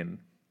talking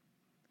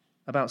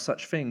about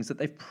such things that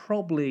they've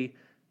probably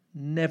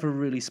never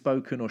really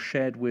spoken or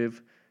shared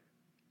with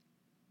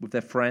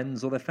their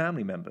friends or their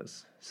family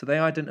members. So they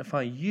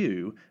identify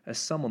you as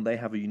someone they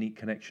have a unique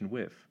connection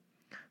with.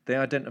 They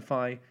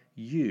identify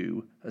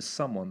you as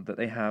someone that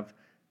they have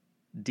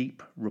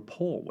deep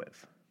rapport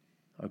with,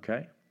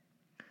 okay?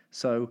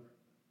 So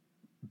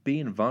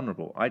being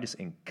vulnerable, I just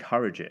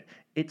encourage it.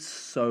 It's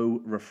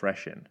so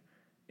refreshing.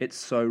 It's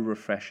so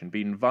refreshing.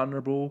 Being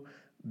vulnerable,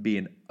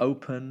 being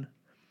open,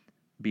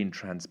 being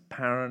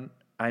transparent.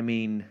 I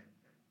mean,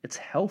 it's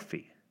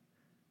healthy.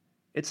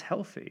 It's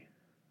healthy,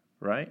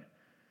 right?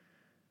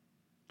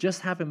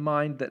 Just have in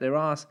mind that there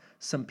are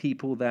some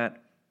people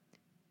that,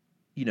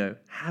 you know,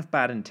 have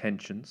bad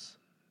intentions,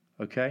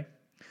 okay?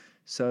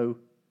 So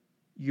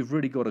you've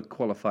really got to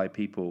qualify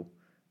people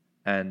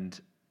and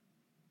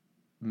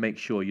make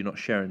sure you're not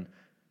sharing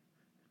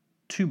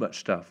too much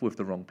stuff with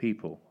the wrong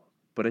people.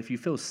 But if you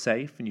feel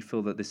safe and you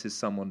feel that this is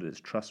someone that is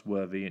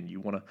trustworthy and you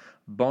want to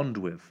bond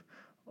with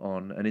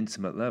on an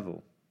intimate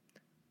level,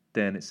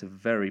 then it's a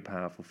very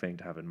powerful thing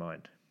to have in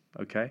mind,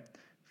 okay?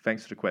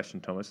 Thanks for the question,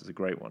 Thomas. It's a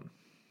great one.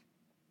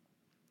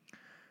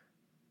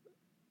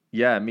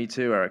 Yeah, me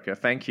too, Erica.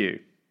 Thank you.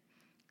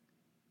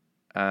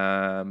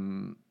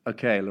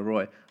 Okay,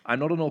 Leroy. I'm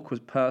not an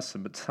awkward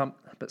person,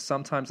 but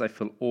sometimes I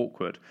feel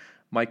awkward.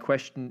 My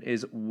question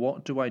is,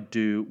 what do I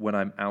do when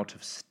I'm out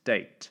of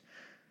state?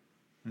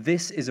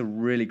 This is a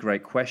really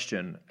great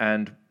question,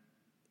 and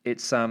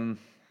it's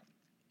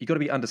you got to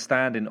be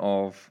understanding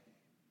of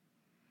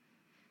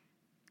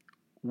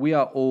we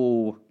are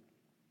all,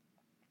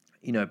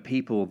 you know,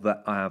 people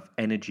that have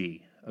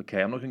energy.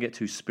 Okay, I'm not going to get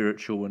too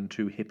spiritual and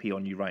too hippie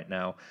on you right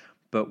now,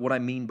 but what I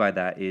mean by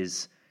that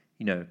is,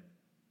 you know,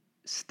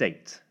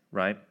 state,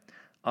 right?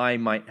 I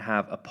might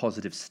have a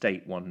positive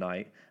state one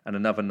night, and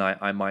another night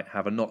I might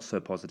have a not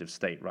so positive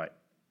state, right?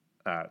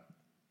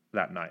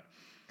 That night.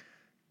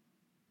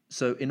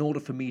 So in order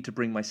for me to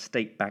bring my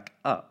state back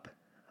up,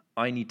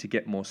 I need to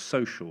get more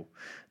social.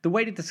 The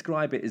way to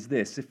describe it is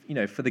this: if you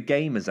know, for the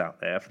gamers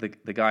out there, for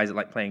the guys that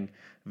like playing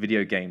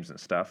video games and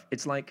stuff,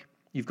 it's like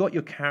you've got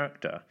your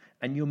character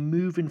and you're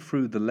moving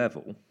through the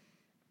level,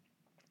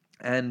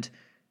 and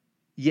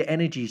your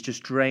energy is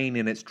just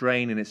draining, it's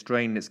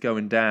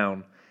going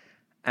down,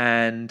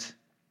 and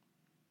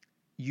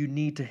you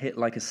need to hit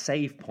like a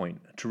save point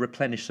to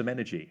replenish some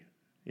energy,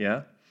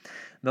 yeah?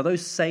 Now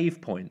those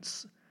save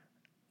points,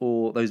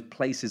 or those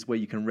places where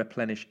you can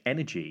replenish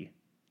energy,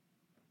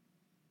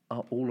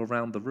 are all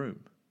around the room.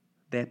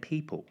 They're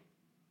people,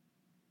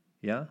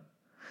 yeah?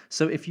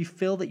 So if you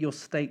feel that your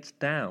state's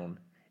down,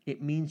 it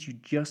means you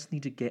just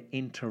need to get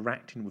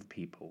interacting with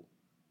people,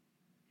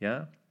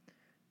 yeah?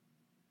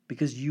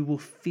 Because you will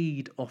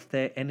feed off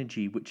their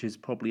energy, which is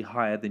probably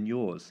higher than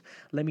yours.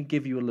 Let me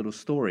give you a little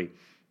story.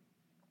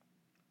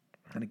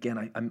 And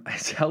again, I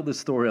tell this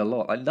story a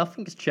lot.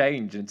 Nothing's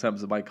changed in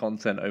terms of my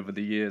content over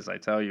the years. I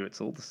tell you, it's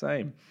all the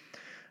same.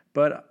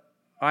 But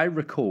I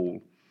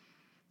recall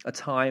a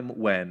time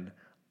when,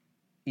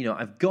 you know,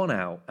 I've gone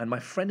out and my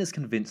friend has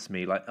convinced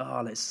me, like,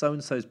 oh, it's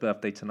so-and-so's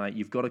birthday tonight.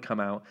 You've got to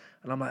come out.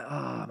 And I'm like,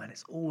 oh, man,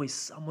 it's always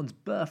someone's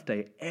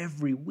birthday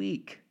every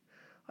week.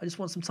 I just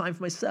want some time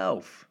for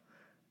myself.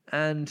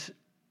 And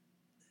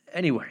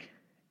anyway,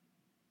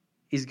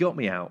 he's got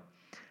me out,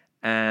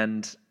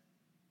 and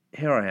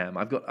here I am.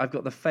 I've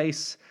got the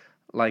face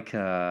like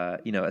a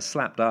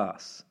slapped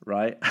ass,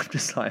 right? I'm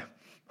just like,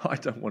 I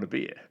don't want to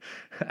be here,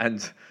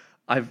 and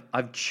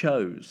I've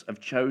chose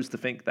to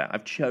think that.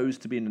 I've chose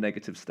to be in a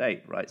negative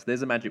state, right? So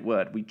there's a magic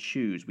word. We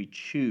choose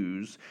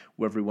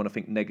whether we want to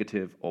think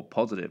negative or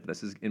positive.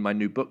 This is in my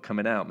new book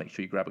coming out. Make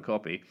sure you grab a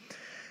copy.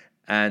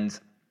 And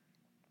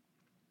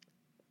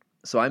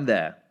so I'm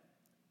there.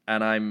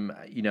 And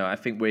I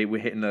think we're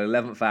hitting the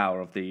 11th hour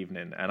of the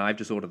evening, and I've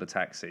just ordered a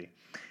taxi,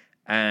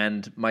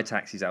 and my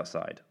taxi's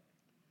outside.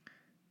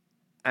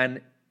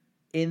 And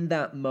in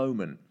that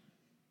moment,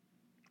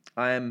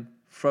 I am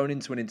thrown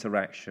into an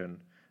interaction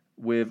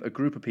with a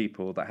group of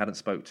people that I hadn't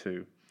spoke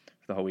to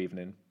for the whole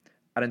evening.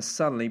 And then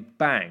suddenly,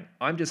 bang,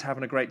 I'm just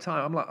having a great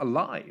time. I'm like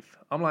alive.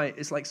 I'm like,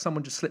 it's like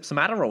someone just slipped some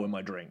Adderall in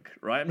my drink,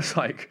 right? I'm just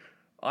like,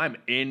 I'm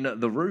in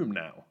the room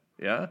now,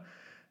 yeah?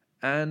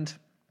 And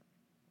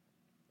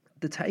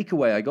the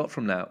takeaway I got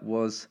from that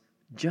was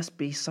just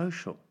be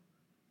social.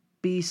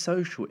 Be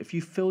social. If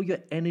you feel your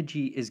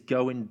energy is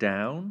going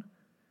down,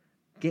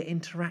 get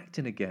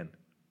interacting again,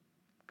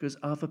 because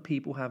other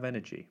people have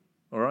energy,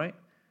 all right?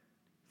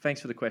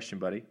 Thanks for the question,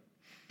 buddy.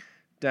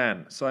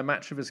 Dan, so I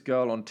matched with this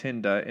girl on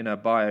Tinder. In her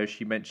bio,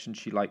 she mentioned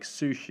she likes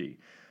sushi.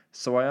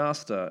 So I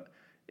asked her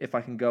if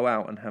I can go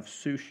out and have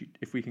sushi,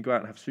 if we can go out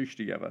and have sushi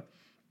together.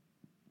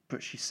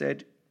 But she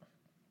said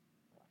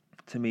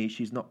to me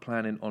she's not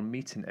planning on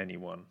meeting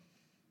anyone.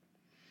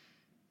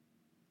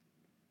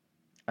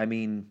 I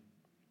mean,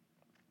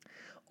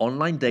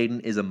 online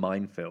dating is a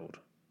minefield,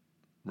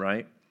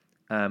 right?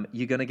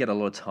 You're going to get a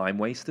lot of time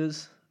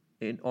wasters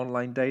in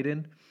online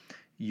dating.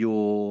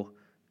 You're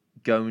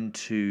going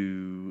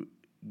to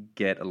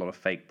get a lot of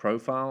fake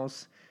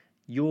profiles.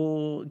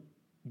 You're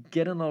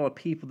getting a lot of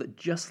people that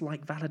just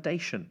like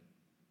validation,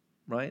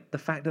 right? The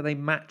fact that they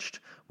matched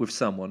with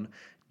someone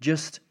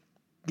just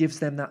gives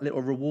them that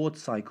little reward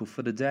cycle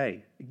for the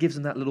day. It gives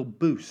them that little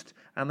boost,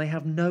 and they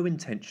have no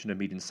intention of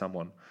meeting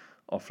someone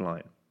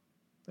offline,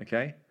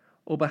 okay?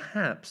 Or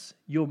perhaps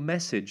your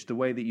message, the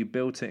way that you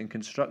built it and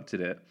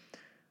constructed it,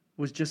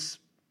 was just,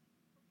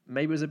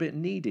 maybe it was a bit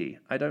needy.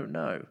 I don't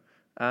know.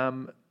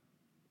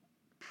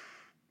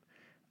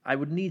 I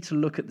would need to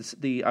look at this.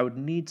 I would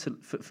need to,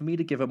 for me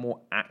to give a more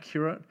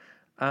accurate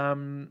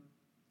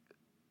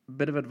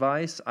bit of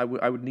advice. I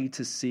would need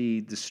to see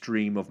the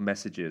stream of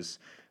messages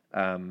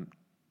for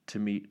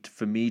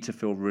me to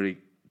feel really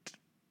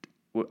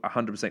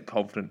 100%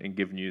 confident in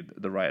giving you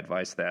the right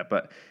advice there.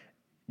 But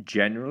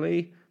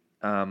generally,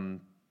 you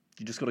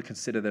just got to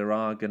consider there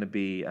are going to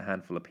be a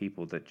handful of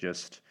people that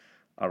just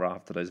are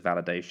after those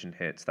validation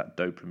hits, that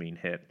dopamine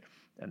hit,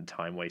 and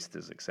time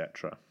wasters,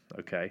 etc.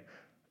 Okay.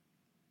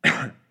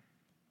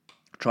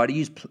 Try to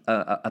use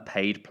a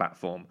paid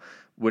platform.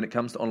 When it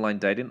comes to online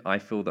dating, I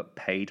feel that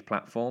paid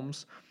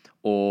platforms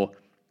or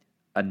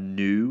a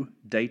new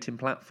dating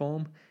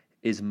platform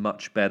is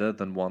much better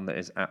than one that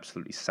is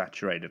absolutely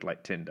saturated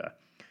like Tinder.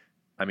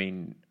 I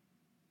mean,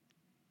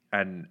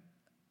 and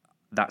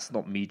that's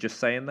not me just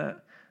saying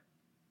that.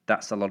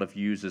 That's a lot of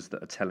users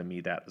that are telling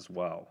me that as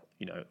well.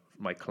 You know,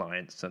 my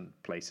clients and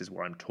places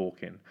where I'm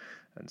talking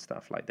and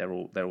stuff, like they're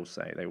all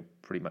saying, they all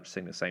pretty much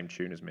sing the same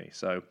tune as me.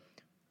 So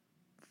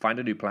find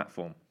a new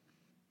platform.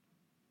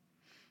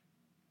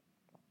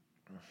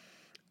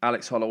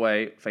 Alex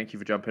Holloway, thank you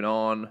for jumping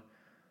on.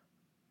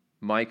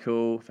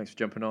 Michael, thanks for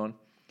jumping on.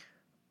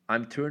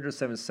 I'm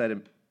 207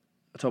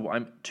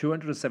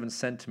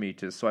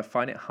 centimeters, so I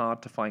find it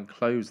hard to find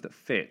clothes that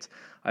fit.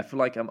 I feel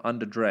like I'm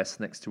underdressed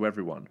next to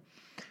everyone.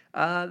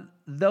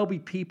 There'll be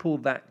people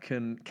that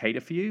can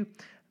cater for you.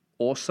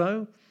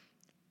 Also,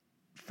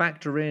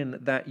 factor in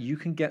that you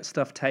can get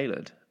stuff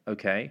tailored,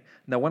 okay?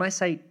 Now, when I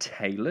say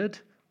tailored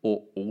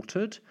or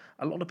altered,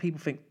 a lot of people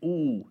think,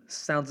 ooh,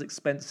 sounds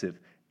expensive.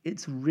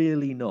 It's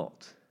really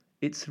not.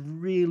 It's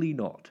really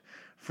not.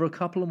 For a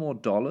couple of more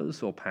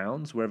dollars or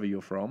pounds, wherever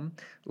you're from,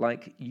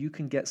 like, you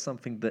can get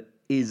something that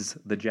is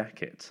the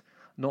jacket,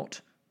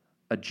 not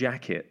a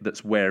jacket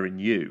that's wearing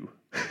you.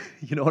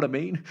 You know what I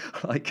mean?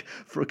 Like,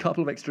 for a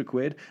couple of extra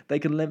quid, they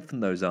can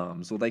lengthen those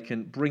arms, or they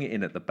can bring it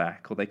in at the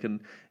back, or they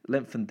can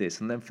lengthen this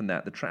and lengthen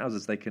that. The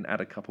trousers, they can add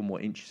a couple more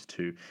inches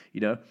to,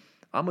 you know.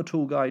 I'm a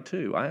tall guy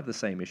too. I have the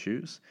same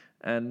issues.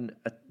 And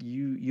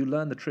you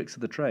learn the tricks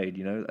of the trade,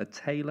 you know. A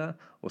tailor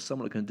or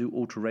someone that can do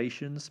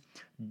alterations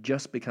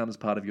just becomes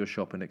part of your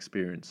shopping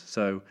experience.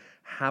 So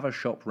have a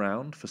shop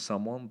round for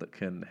someone that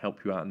can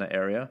help you out in that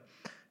area.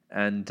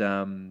 And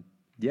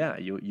yeah,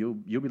 you'll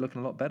be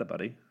looking a lot better,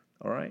 buddy.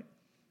 All right?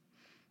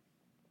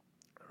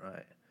 All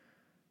right.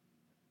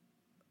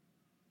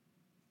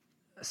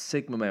 A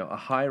Sigma male, a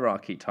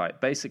hierarchy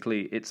type.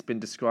 Basically, it's been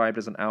described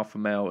as an alpha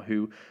male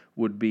who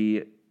would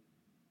be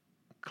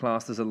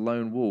classed as a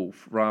lone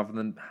wolf rather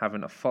than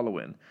having a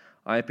following.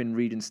 I've been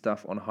reading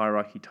stuff on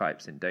hierarchy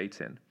types in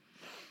dating.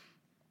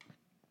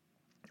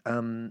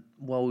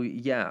 Well,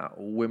 yeah,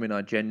 women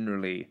are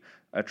generally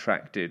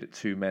attracted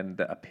to men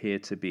that appear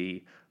to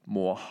be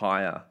more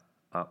higher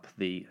up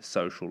the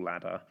social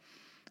ladder,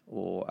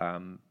 or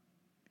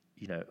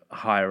you know,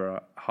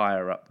 higher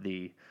up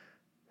the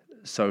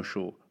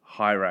social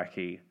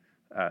hierarchy,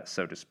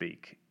 so to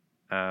speak.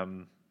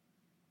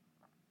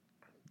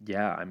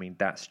 Yeah, I mean,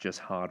 that's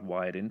just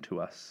hardwired into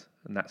us.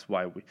 And that's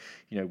why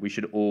we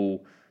should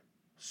all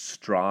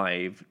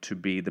strive to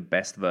be the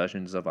best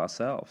versions of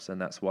ourselves.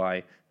 And that's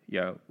why,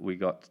 we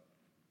got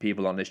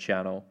people on this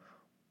channel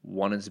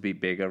wanting to be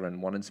bigger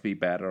and wanting to be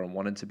better and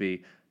wanting to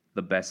be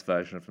the best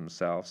version of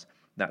themselves.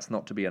 That's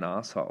not to be an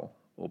asshole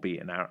or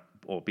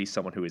be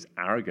someone who is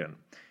arrogant.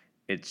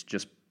 It's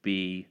just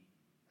be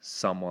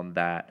someone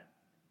that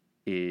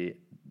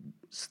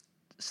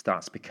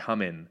starts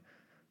becoming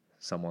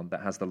someone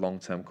that has the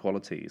long-term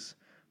qualities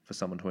for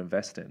someone to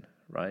invest in,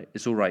 right?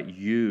 It's all right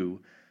you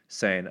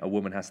saying a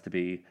woman has to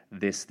be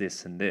this,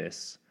 this, and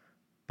this,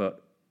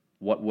 but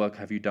what work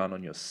have you done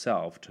on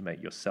yourself to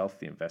make yourself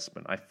the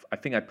investment? I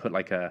think I put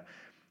like a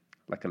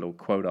little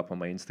quote up on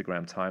my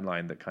Instagram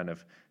timeline that kind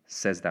of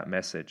says that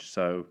message.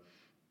 So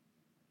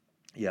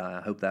yeah,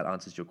 I hope that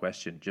answers your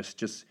question.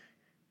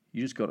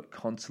 You just got to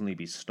constantly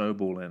be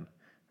snowballing.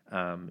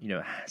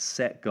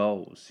 Set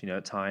goals.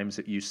 At times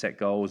that you set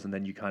goals and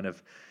then you kind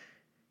of,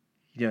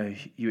 you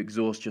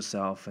exhaust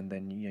yourself and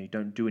then, you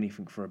don't do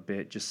anything for a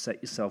bit. Just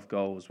set yourself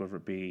goals, whether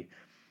it be,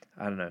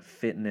 I don't know,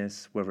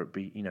 fitness, whether it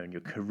be, in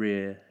your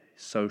career,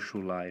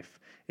 social life.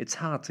 It's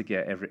hard to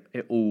get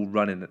it all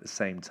running at the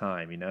same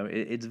time.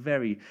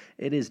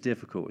 It is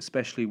difficult,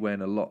 especially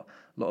when a lot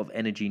of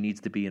energy needs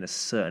to be in a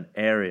certain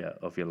area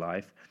of your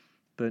life.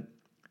 But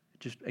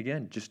just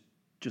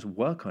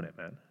work on it,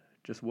 man.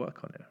 Just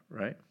work on it,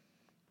 right?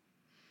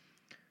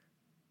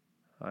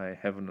 I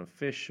have an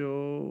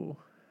official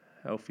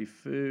healthy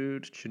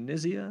food.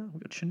 Tunisia, we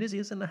got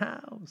Tunisia's in the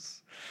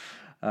house.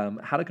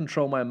 How to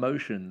control my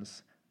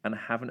emotions and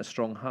having a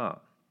strong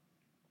heart.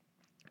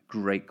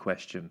 Great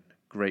question,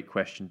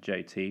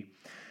 JT.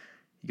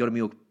 You got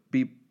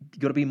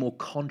to be more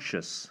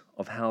conscious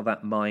of how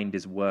that mind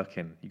is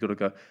working. You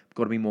got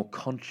to be more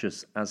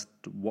conscious as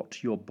to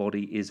what your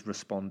body is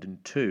responding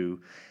to,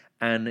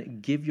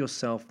 and give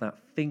yourself that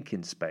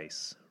thinking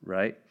space.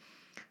 Right?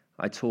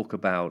 I talk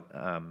about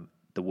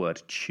the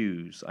word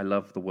choose. I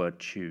love the word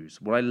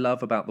choose. What I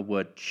love about the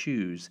word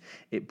choose,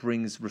 it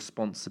brings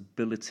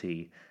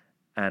responsibility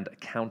and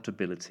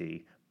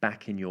accountability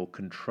back in your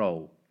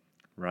control.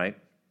 Right?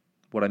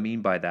 What I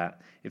mean by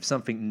that, if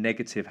something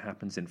negative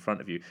happens in front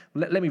of you,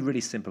 let me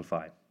really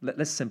simplify.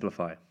 Let's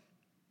simplify.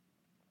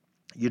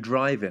 You're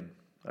driving,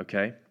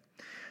 okay?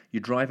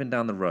 You're driving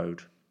down the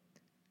road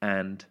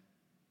and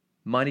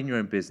minding your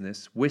own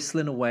business,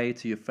 whistling away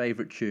to your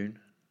favorite tune,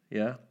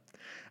 yeah?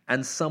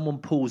 And someone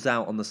pulls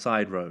out on the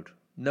side road.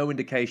 No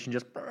indication,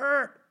 just...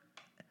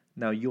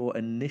 Now, your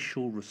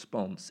initial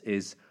response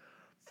is,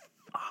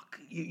 fuck,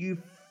 you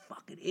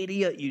fucking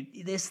idiot,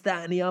 you this,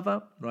 that, and the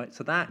other, right?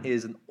 So that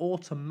is an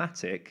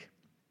automatic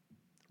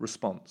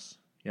response,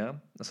 yeah?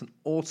 That's an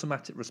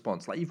automatic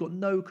response. Like, you've got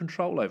no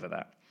control over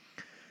that.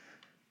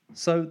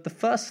 So the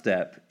first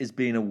step is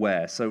being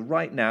aware. So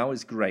right now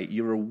is great.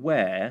 You're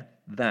aware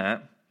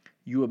that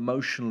you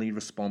emotionally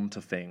respond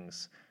to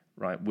things,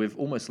 right? With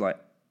almost like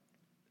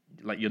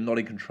you're not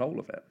in control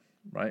of it,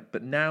 right?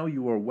 But now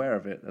you are aware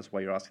of it. That's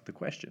why you're asking the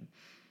question.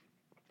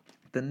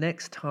 The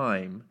next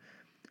time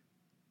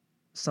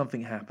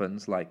something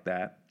happens like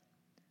that,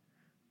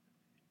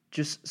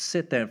 just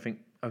sit there and think,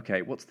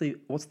 okay, what's the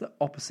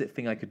opposite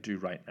thing I could do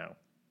right now?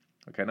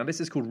 Okay, now this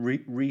is called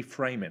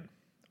reframing,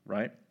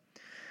 right?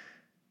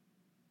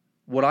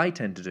 What I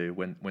tend to do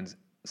when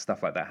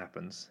stuff like that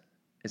happens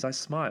is I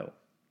smile.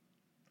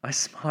 I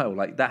smile.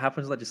 Like, that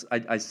happens,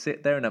 I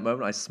sit there in that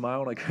moment, I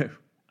smile and I go,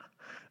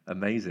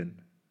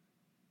 amazing,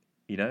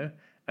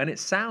 And it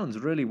sounds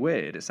really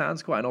weird. It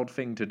sounds quite an odd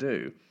thing to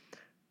do.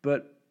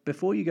 But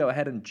before you go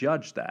ahead and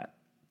judge that,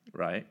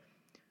 right,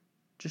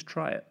 just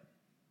try it.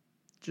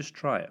 Just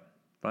try it,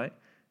 right?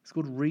 It's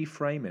called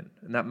reframing.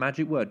 And that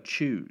magic word,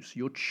 choose.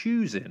 You're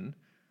choosing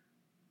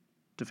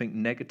to think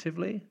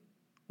negatively,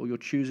 or you're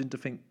choosing to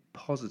think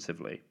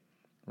positively,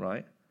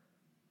 right?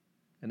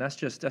 And that's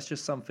just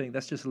something,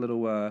 that's just a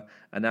little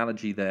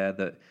analogy there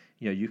that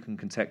you can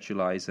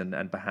contextualize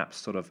and perhaps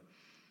sort of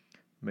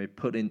maybe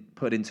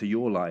put into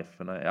your life.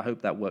 And I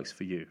hope that works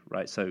for you,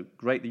 right? So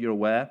great that you're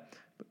aware,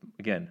 but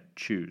again,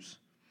 choose.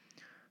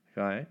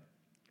 Okay.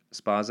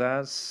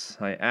 Sparzaz,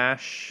 hi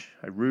Ash,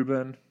 hi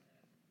Ruben,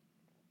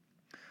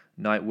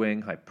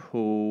 Nightwing, hi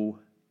Paul.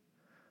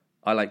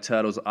 I like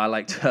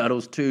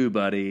turtles too,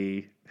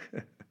 buddy.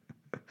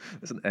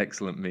 That's an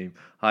excellent meme.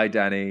 Hi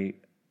Danny.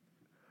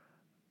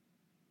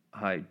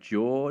 Hi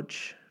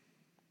George.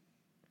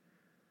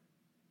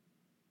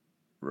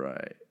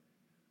 Right.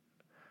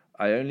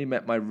 I only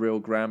met my real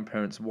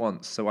grandparents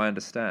once, so I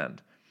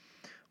understand.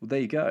 Well, there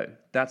you go.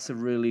 That's a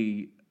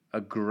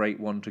great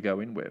one to go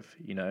in with,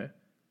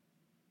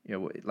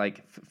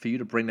 like for you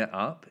to bring that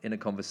up in a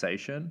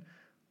conversation,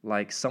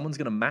 like someone's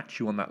going to match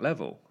you on that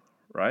level,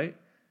 right?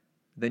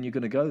 Then you're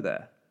going to go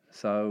there.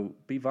 So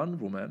be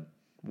vulnerable, man.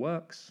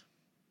 Works.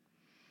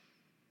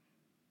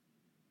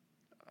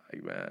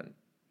 Man.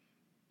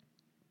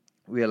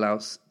 We allow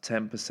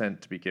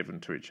 10% to be given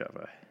to each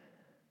other.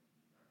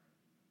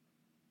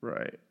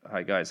 Right.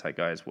 Hi guys.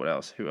 What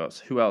else? Who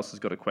else has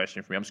got a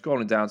question for me? I'm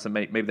scrolling down, so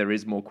maybe there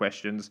is more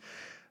questions.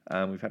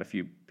 We've had a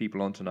few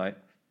people on tonight.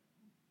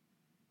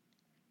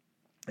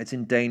 It's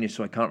in Danish,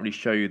 so I can't really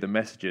show you the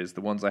messages.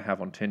 The ones I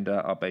have on Tinder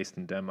are based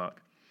in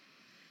Denmark.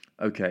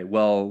 Okay,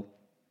 well,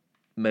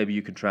 maybe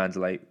you can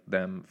translate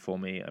them for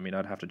me. I mean,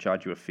 I'd have to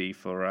charge you a fee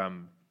for,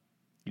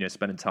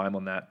 spending time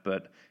on that.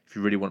 But if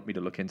you really want me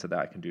to look into that,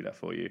 I can do that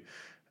for you.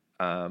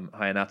 Hi,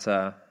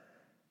 Anata.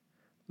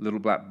 Little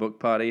Black Book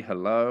Party.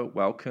 Hello.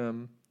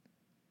 Welcome.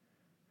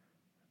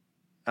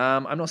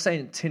 I'm not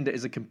saying Tinder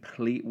is a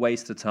complete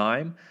waste of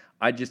time.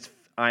 I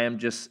am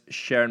just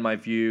sharing my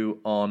view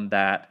on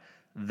that.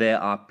 There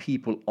are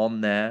people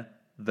on there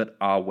that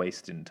are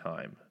wasting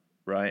time,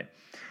 right?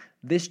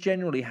 This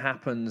generally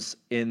happens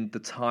in the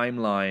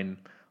timeline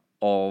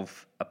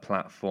of a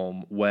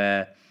platform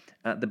where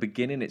at the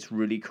beginning it's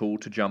really cool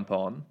to jump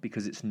on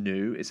because it's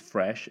new, it's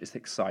fresh, it's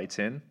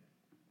exciting.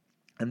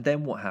 And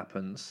then what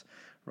happens,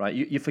 right?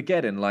 You're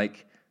forgetting,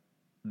 like,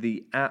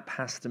 the app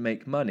has to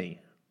make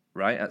money,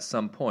 right, at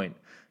some point.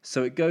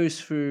 So it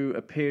goes through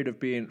a period of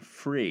being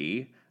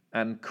free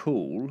and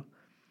cool,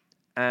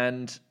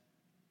 and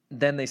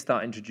then they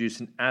start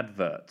introducing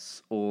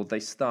adverts, or they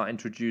start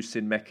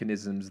introducing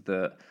mechanisms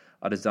that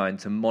are designed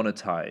to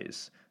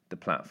monetize the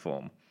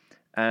platform.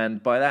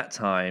 And by that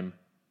time,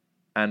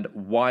 and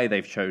why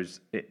they've chose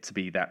it to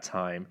be that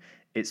time,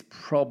 it's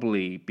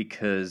probably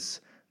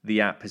because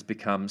the app has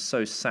become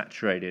so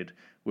saturated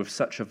with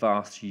such a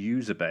vast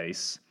user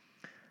base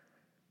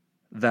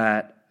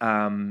that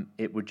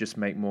it would just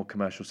make more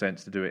commercial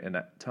sense to do it in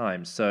that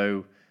time.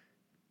 So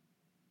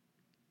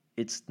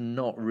it's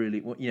not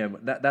really,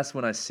 that's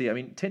when I see. I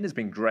mean, Tinder's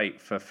been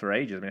great for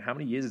ages. I mean, how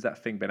many years has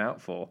that thing been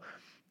out for?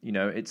 You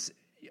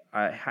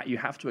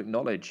have to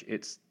acknowledge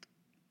it's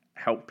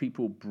helped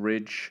people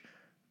bridge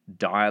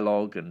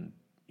dialogue and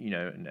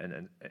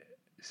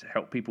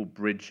help people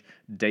bridge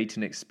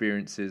dating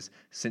experiences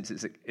since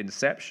its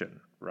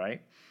inception,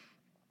 right?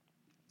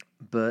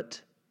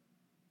 But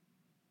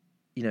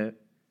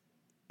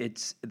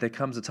there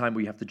comes a time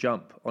where you have to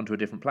jump onto a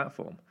different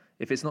platform.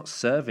 If it's not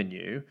serving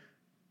you,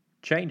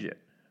 change it,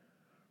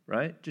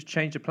 right? Just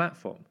change the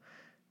platform.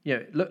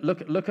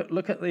 Look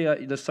at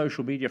the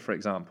social media, for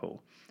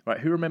example, right?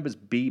 Who remembers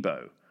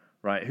Bebo,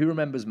 right? Who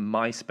remembers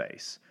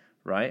MySpace,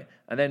 right?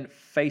 And then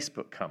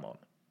Facebook come on,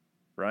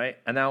 right?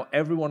 And now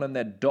everyone and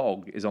their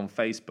dog is on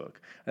Facebook.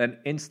 And then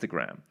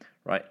Instagram,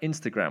 right?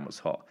 Instagram was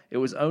hot. It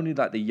was only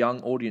like the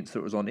young audience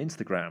that was on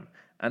Instagram.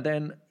 And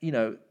then,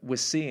 we're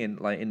seeing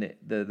like in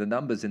the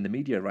numbers in the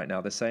media right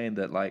now, they're saying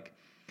that like,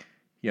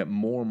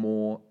 more and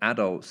more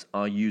adults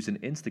are using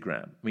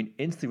Instagram. I mean,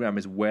 Instagram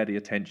is where the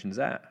attention's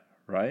at,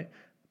 right?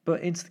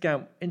 But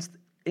Instagram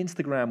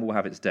will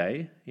have its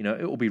day.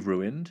 It will be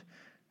ruined,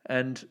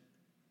 and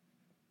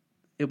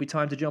it'll be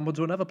time to jump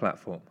onto another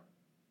platform,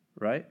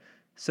 right?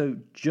 So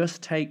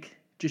just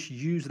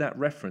use that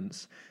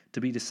reference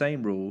to be the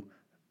same rule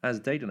as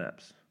dating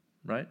apps,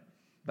 right?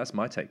 That's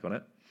my take on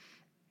it.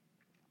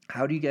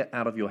 How do you get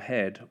out of your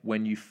head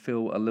when you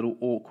feel a little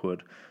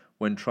awkward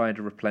when trying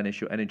to replenish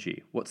your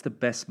energy? What's the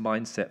best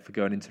mindset for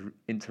going into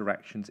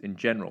interactions in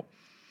general?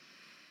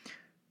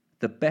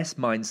 The best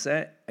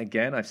mindset,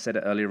 again, I've said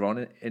it earlier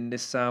on in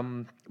this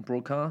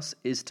broadcast,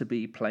 is to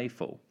be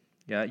playful.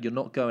 Yeah, you're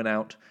not going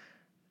out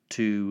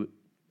to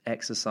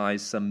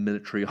exercise some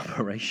military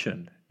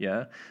operation.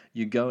 Yeah,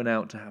 you're going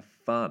out to have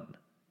fun.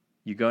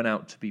 You're going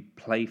out to be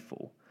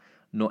playful.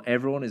 Not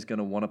everyone is going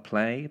to want to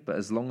play, but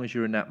as long as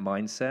you're in that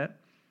mindset,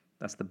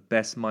 that's the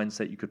best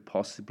mindset you could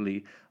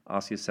possibly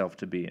ask yourself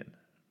to be in,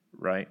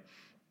 right?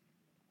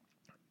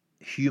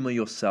 Humor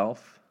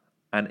yourself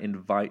and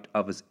invite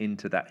others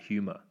into that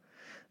humor.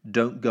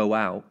 Don't go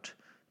out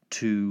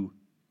to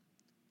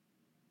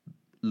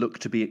look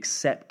to be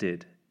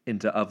accepted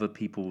into other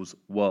people's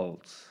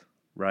worlds,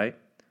 right?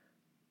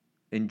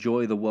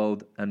 Enjoy the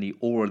world and the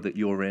aura that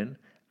you're in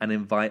and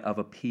invite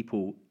other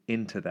people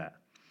into that.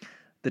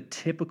 The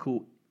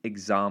typical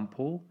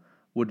example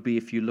would be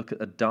if you look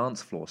at a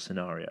dance floor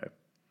scenario.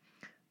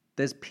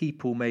 There's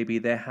people, maybe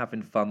they're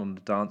having fun on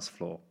the dance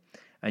floor,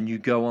 and you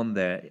go on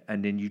there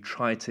and then you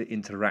try to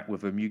interact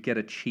with them. You get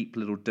a cheap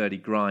little dirty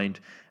grind,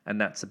 and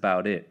that's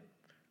about it,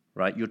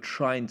 right? You're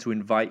trying to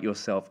invite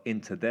yourself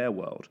into their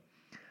world.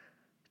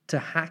 To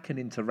hack an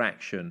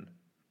interaction,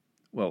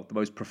 well, the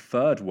most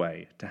preferred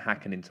way to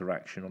hack an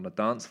interaction on a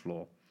dance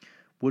floor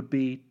would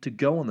be to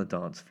go on the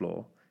dance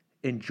floor,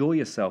 enjoy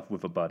yourself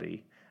with a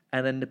buddy,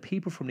 and then the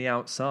people from the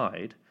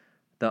outside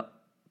that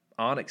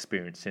aren't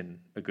experiencing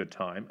a good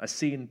time are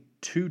seeing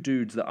two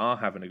dudes that are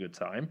having a good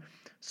time,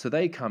 so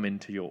they come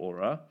into your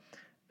aura,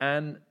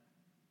 and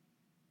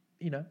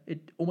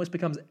it almost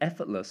becomes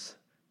effortless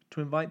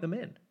to invite them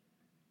in.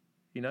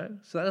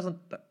 So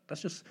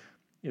that's just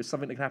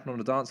something that can happen on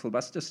a dance floor.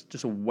 That's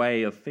just a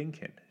way of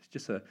thinking. It's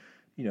just an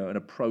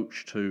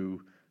approach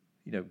to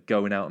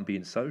going out and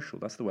being social.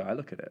 That's the way I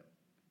look at it,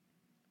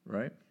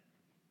 right?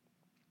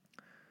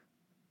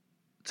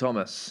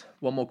 Thomas,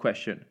 one more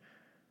question.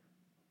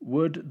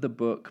 Would the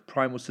book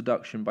Primal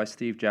Seduction by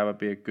Steve Jabber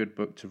be a good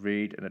book to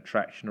read, an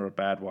attraction, or a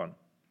bad one?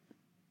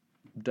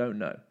 Don't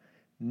know.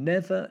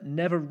 Never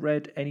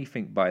read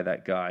anything by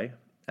that guy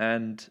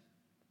and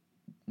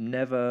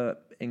never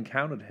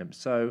encountered him.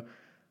 So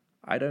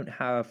I don't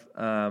have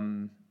a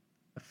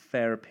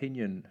fair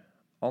opinion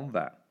on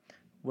that.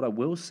 What I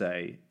will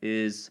say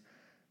is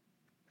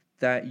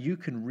that you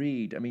can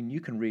read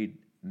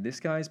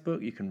this guy's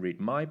book, you can read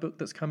my book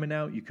that's coming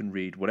out, you can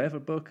read whatever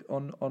book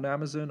on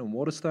Amazon and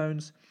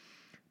Waterstones,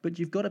 but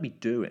you've got to be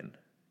doing,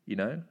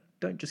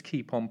 Don't just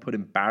keep on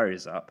putting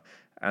barriers up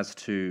as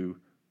to,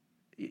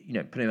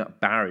 putting up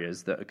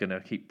barriers that are going to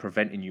keep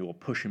preventing you or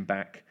pushing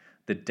back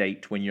the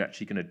date when you're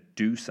actually going to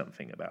do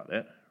something about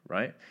it,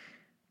 right?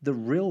 The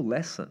real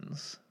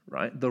lessons,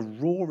 right, the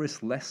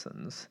rawest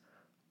lessons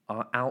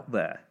are out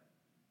there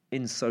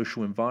in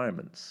social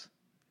environments,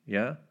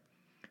 yeah?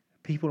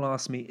 People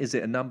ask me, is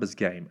it a numbers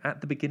game?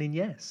 At the beginning,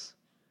 yes.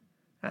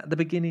 At the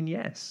beginning,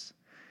 yes.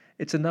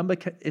 It's a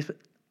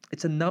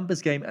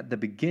numbers game at the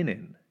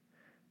beginning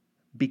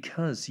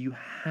because you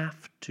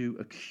have to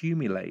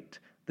accumulate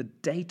the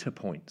data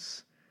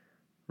points,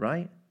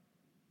 right?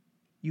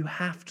 You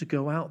have to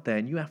go out there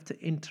and you have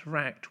to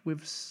interact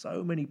with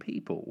so many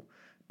people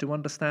to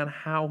understand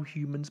how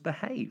humans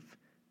behave,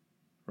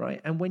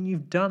 right? And when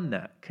you've done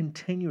that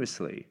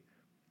continuously,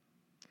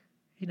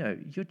 you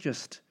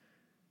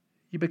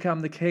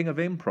become the king of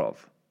improv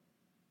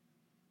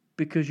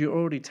because you're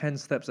already 10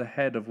 steps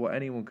ahead of what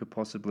anyone could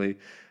possibly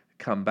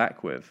come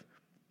back with,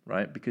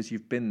 right? Because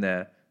you've been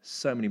there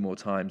so many more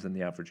times than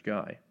the average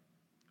guy,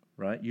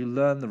 right? You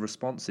learn the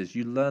responses,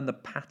 you learn the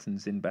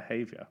patterns in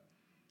behavior,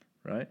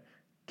 right?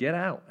 Get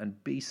out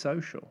and be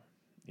social,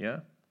 yeah?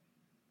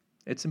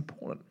 It's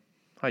important.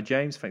 Hi,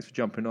 James. Thanks for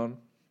jumping on.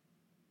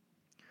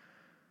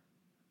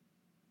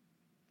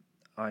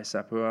 Hi,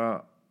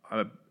 Sapua.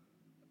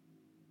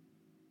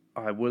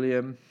 Hi,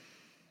 William.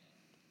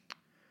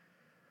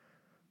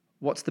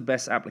 What's the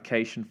best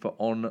application for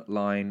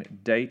online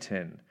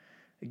dating?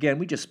 Again,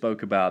 we just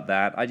spoke about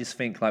that. I just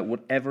think like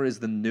whatever is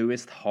the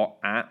newest hot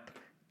app,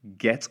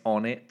 get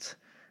on it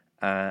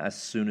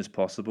as soon as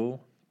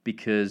possible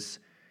because,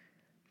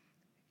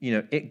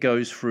 it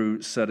goes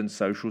through certain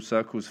social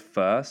circles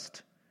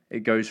first.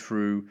 It goes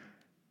through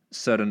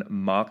certain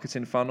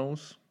marketing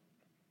funnels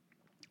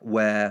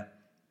where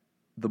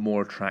the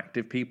more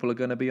attractive people are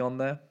going to be on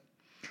there.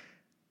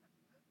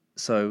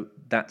 So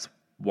that's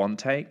one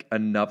take.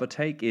 Another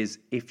take is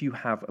if you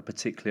have a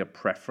particular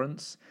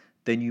preference,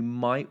 then you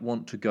might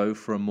want to go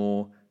for a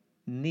more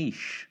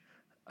niche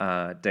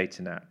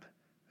dating app.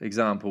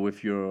 Example,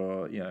 if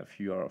you're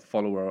a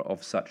follower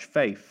of such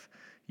faith,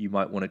 you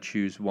might want to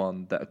choose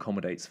one that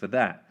accommodates for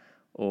that.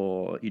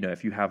 Or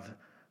if you have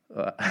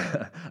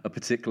a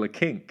particular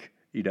kink,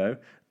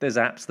 there's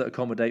apps that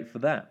accommodate for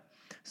that.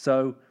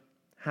 So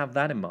have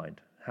that in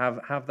mind.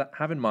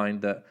 Have in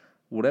mind that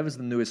whatever's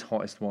the newest,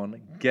 hottest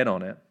one, get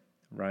on it,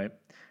 right?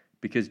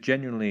 Because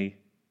genuinely,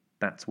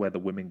 that's where the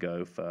women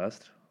go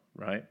first,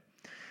 right?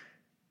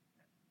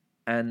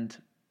 And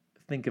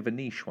think of a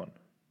niche one,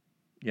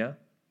 yeah?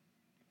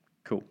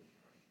 Cool.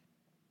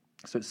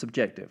 So it's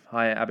subjective.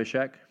 Hi,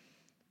 Abhishek.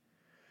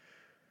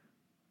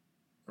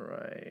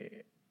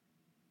 Right.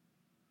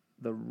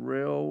 The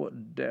real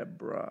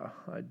Deborah.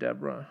 Hi,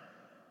 Deborah.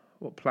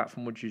 What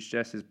platform would you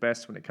suggest is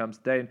best when it comes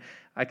to dating?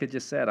 I could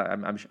just say it. I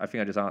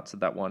think I just answered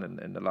that one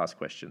in the last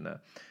question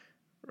there.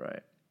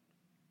 Right.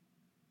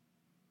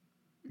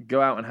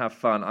 Go out and have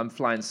fun. I'm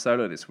flying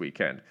solo this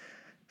weekend.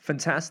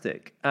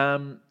 Fantastic.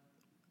 Some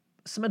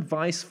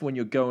advice for when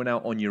you're going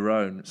out on your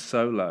own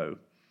solo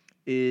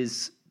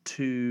is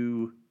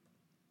to,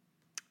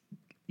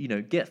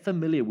 get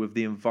familiar with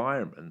the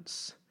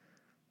environments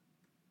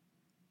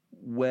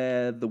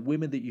where the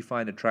women that you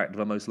find attractive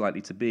are most likely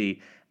to be,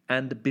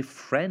 and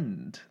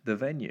befriend the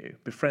venue,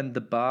 befriend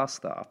the bar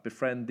staff,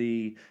 befriend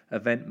the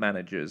event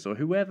managers, or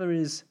whoever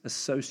is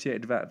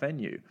associated with that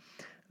venue.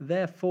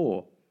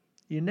 Therefore,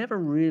 you're never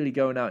really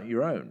going out on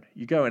your own.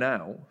 You're going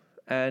out,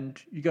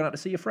 and you're going out to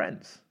see your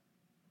friends,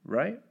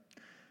 right?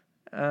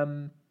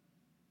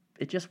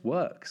 It just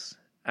works.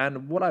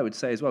 And what I would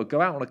say as well,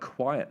 go out on a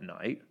quiet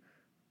night,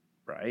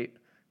 right,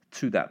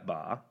 to that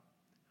bar,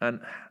 and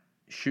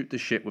shoot the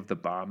shit with the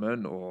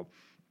barman or,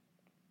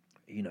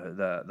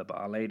 the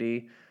bar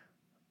lady,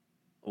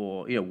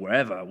 or,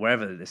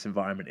 wherever this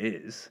environment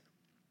is,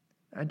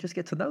 and just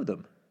get to know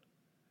them.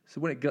 So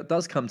when it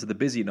does come to the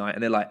busy night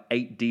and they're like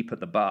 8 deep at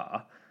the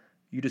bar,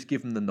 you just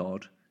give them the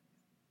nod.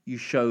 You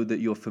show that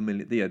you're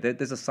familiar.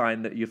 There's a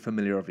sign that you're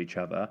familiar of each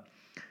other.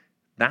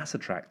 That's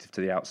attractive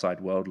to the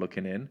outside world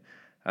looking in.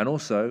 And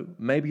also,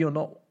 maybe you're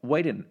not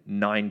waiting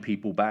 9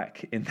 people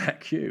back in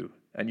that queue,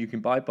 and you can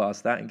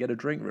bypass that and get a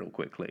drink real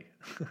quickly.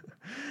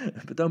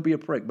 But don't be a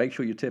prick. Make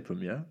sure you tip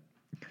them, yeah?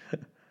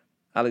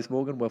 Alex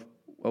Morgan,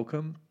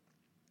 welcome.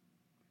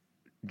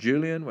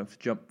 Julian,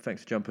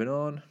 thanks for jumping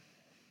on.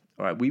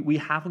 All right, we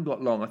haven't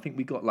got long. I think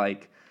we got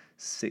like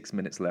 6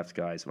 minutes left,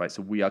 guys, right?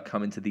 So we are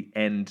coming to the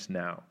end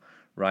now,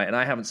 right? And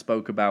I haven't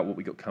spoke about what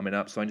we got coming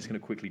up, so I'm just going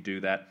to quickly do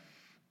that.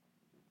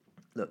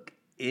 Look,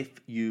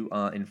 if you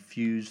are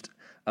infused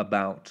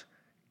about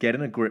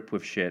getting a grip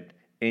with shit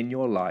in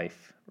your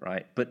life,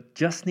 right, but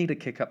just need a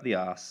kick up the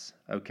ass,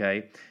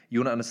 okay? You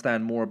want to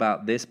understand more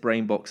about this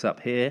brain box up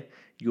here,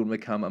 you want to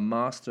become a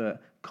master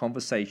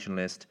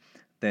conversationalist,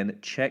 then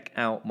check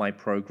out my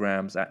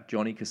programs at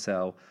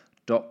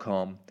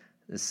johnnycassell.com.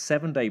 The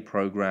 7-day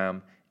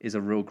program is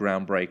a real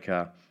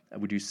groundbreaker.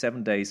 We do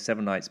 7 days,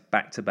 7 nights,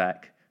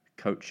 back-to-back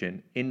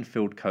coaching,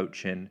 in-field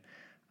coaching.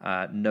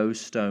 No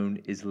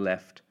stone is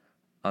left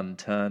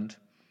unturned.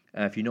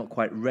 If you're not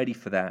quite ready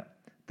for that,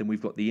 then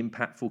we've got the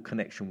Impactful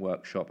Connection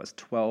Workshop as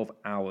 12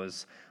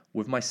 hours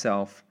with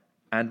myself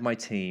and my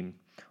team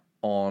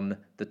on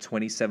the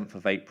 27th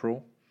of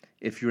April.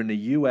 If you're in the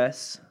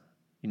US,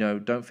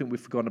 don't think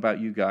we've forgotten about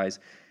you guys.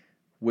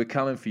 We're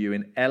coming for you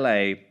in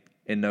LA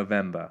in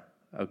November,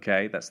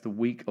 okay? That's the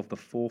week of the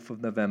 4th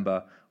of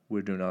November.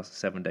 We're doing our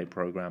 7-day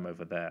program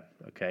over there,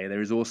 okay?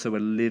 There is also a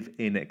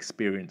live-in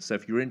experience. So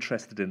if you're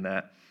interested in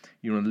that,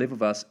 you want to live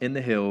with us in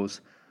the hills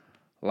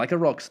like a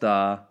rock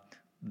star,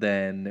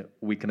 then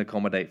we can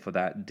accommodate for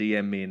that.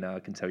 DM me and I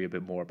can tell you a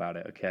bit more about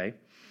it, okay?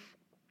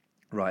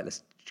 Right,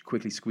 let's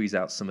quickly squeeze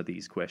out some of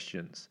these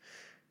questions.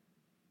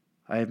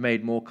 I have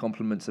made more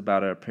compliments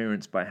about her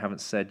appearance, but I haven't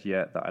said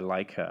yet that I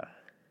like her.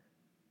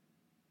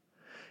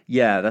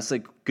 Yeah, that's a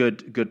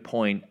good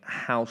point.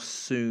 How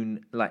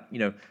soon,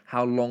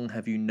 how long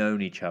have you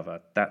known each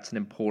other? That's an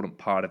important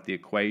part of the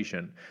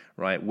equation,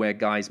 right? Where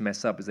guys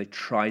mess up is they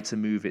try to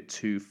move it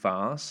too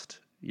fast,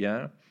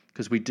 yeah?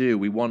 Because we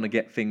want to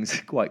get things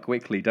quite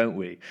quickly, don't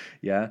we?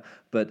 Yeah?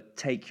 But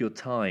take your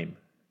time.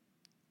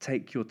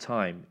 Take your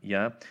time,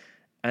 yeah?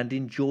 And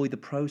enjoy the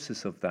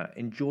process of that.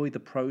 Enjoy the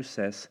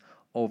process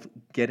of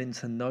getting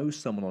to know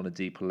someone on a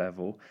deeper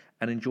level,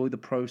 and enjoy the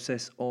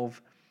process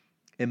of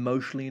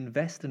emotionally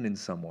investing in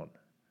someone.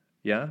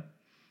 Yeah.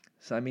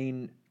 So I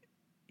mean,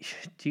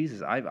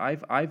 Jesus,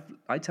 I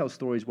tell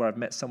stories where I've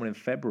met someone in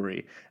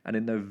February and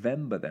in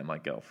November they're my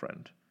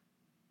girlfriend.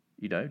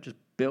 Just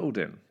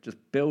building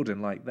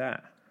like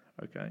that.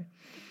 Okay.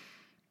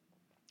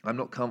 I'm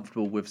not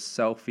comfortable with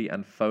selfie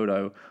and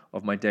photo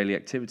of my daily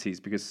activities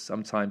because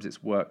sometimes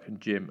it's work and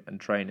gym and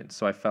training.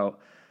 So I felt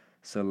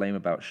so lame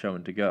about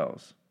showing to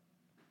girls.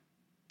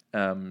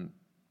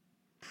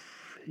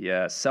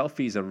 Yeah,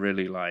 selfies are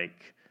really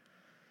like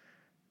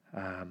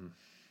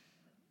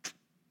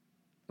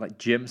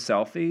gym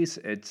selfies.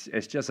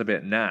 It's just a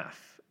bit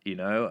naff,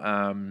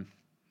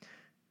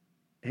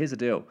 Here's the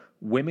deal: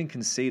 women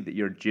can see that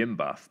you're a gym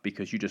buff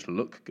because you just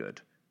look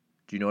good.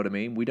 Do you know what I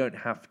mean? We don't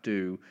have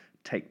to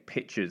take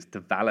pictures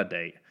to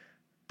validate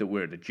that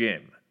we're at the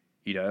gym.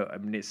 I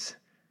mean, it's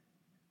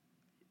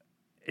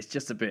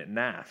just a bit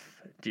naff.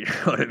 Do you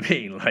know what I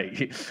mean?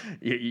 Like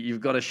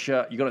you've got a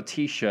shirt, you've got a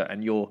t-shirt,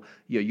 and you're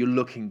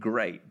looking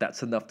great.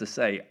 That's enough to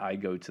say I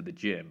go to the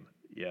gym.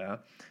 Yeah.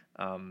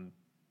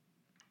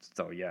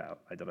 So yeah,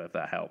 I don't know if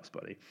that helps,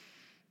 buddy.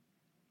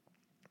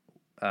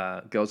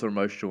 Girls are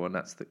emotional, and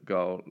that's the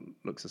goal.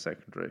 Looks a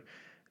secondary.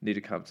 Need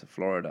to come to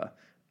Florida.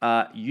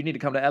 You need to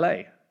come to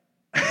LA.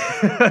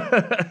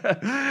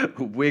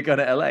 We're going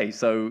to LA,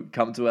 so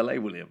come to LA,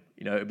 William.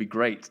 It'd be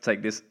great to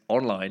take this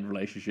online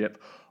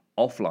relationship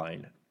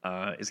offline.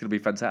 It's going to be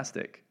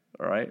fantastic.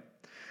 All right.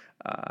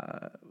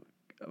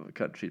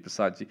 Country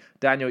besides you,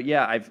 Daniel.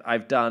 Yeah,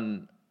 I've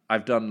done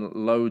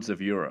loads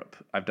of Europe.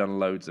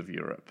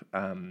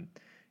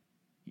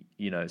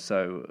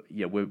 So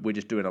yeah, we're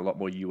just doing a lot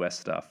more US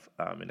stuff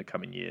in the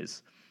coming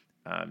years.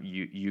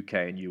 UK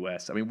and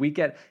US. I mean,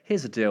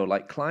 here's the deal.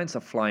 Like, clients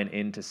are flying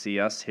in to see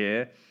us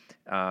here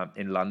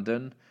in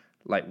London,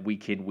 like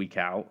week in, week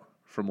out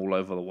from all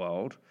over the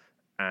world.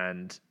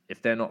 And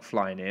if they're not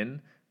flying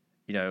in,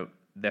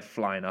 they're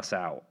flying us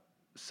out.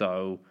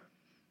 So,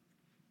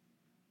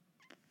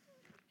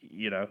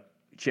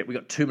 shit, we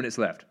got 2 minutes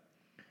left.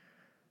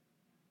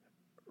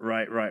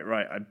 Right.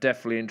 I'm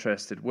definitely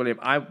interested. William,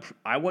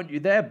 I want you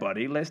there,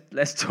 buddy.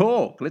 Let's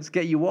talk. Let's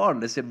get you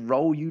on. Let's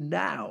enroll you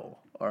now.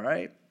 All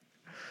right?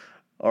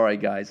 All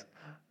right, guys.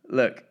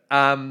 Look,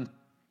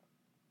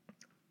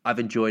 I've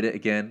enjoyed it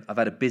again. I've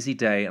had a busy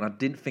day, and I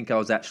didn't think I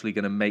was actually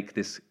going to make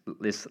this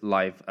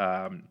live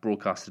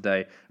broadcast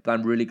today, but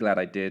I'm really glad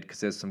I did because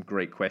there's some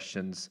great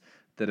questions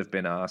that have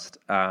been asked.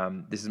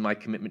 This is my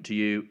commitment to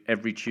you.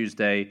 Every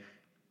Tuesday,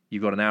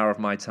 you've got an hour of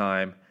my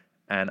time,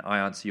 and I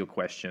answer your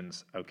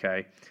questions,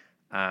 okay?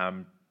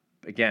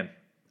 Again,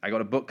 I got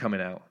a book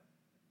coming out,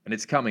 and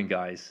it's coming,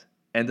 guys.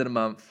 End of the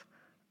month,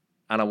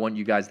 and I want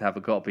you guys to have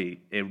a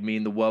copy. It would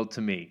mean the world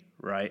to me,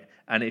 right?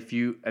 And if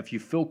you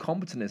feel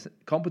competent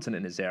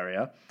in this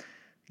area,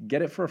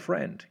 get it for a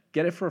friend.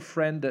 Get it for a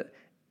friend that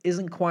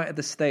isn't quite at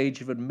the stage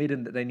of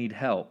admitting that they need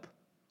help,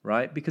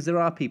 right? Because there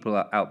are people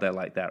out there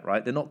like that,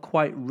 right? They're not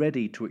quite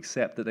ready to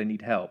accept that they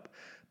need help,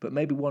 but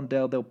maybe one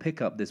day they'll pick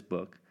up this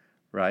book,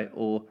 right?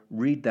 Or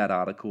read that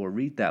article or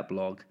read that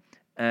blog,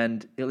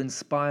 and it'll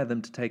inspire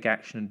them to take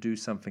action and do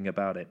something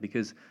about it,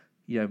 because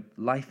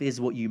life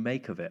is what you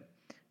make of it.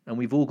 And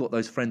we've all got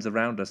those friends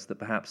around us that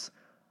perhaps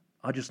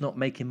are just not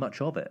making much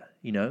of it.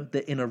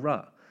 They're in a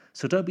rut.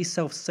 So don't be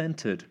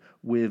self-centered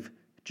with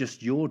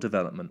just your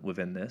development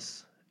within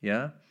this.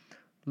 Yeah.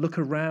 Look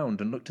around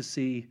and look to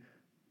see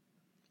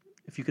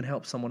if you can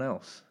help someone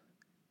else.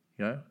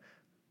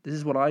 This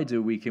is what I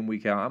do week in,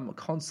 week out. I'm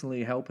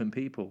constantly helping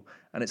people,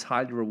 and it's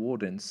highly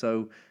rewarding.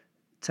 So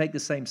take the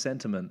same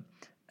sentiment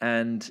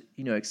and,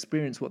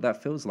 experience what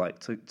that feels like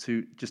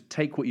to just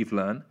take what you've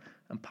learned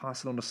and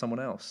pass it on to someone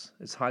else.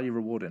 It's highly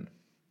rewarding.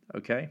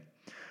 Okay?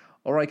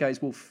 All right,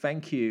 guys. Well,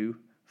 thank you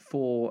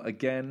for,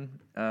 again,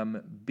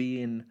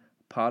 being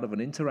part of an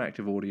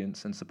interactive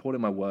audience and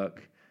supporting my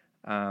work.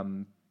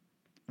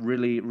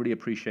 Really, really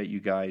appreciate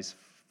you guys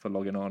for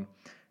logging on.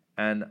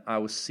 And I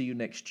will see you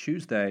next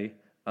Tuesday,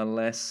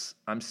 unless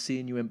I'm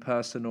seeing you in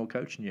person or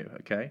coaching you,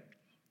 okay?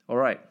 All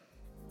right.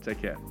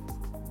 Take care.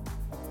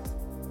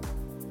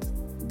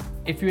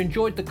 If you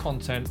enjoyed the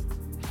content,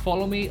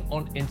 follow me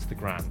on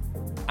Instagram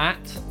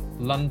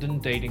 @London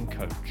Dating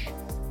Coach.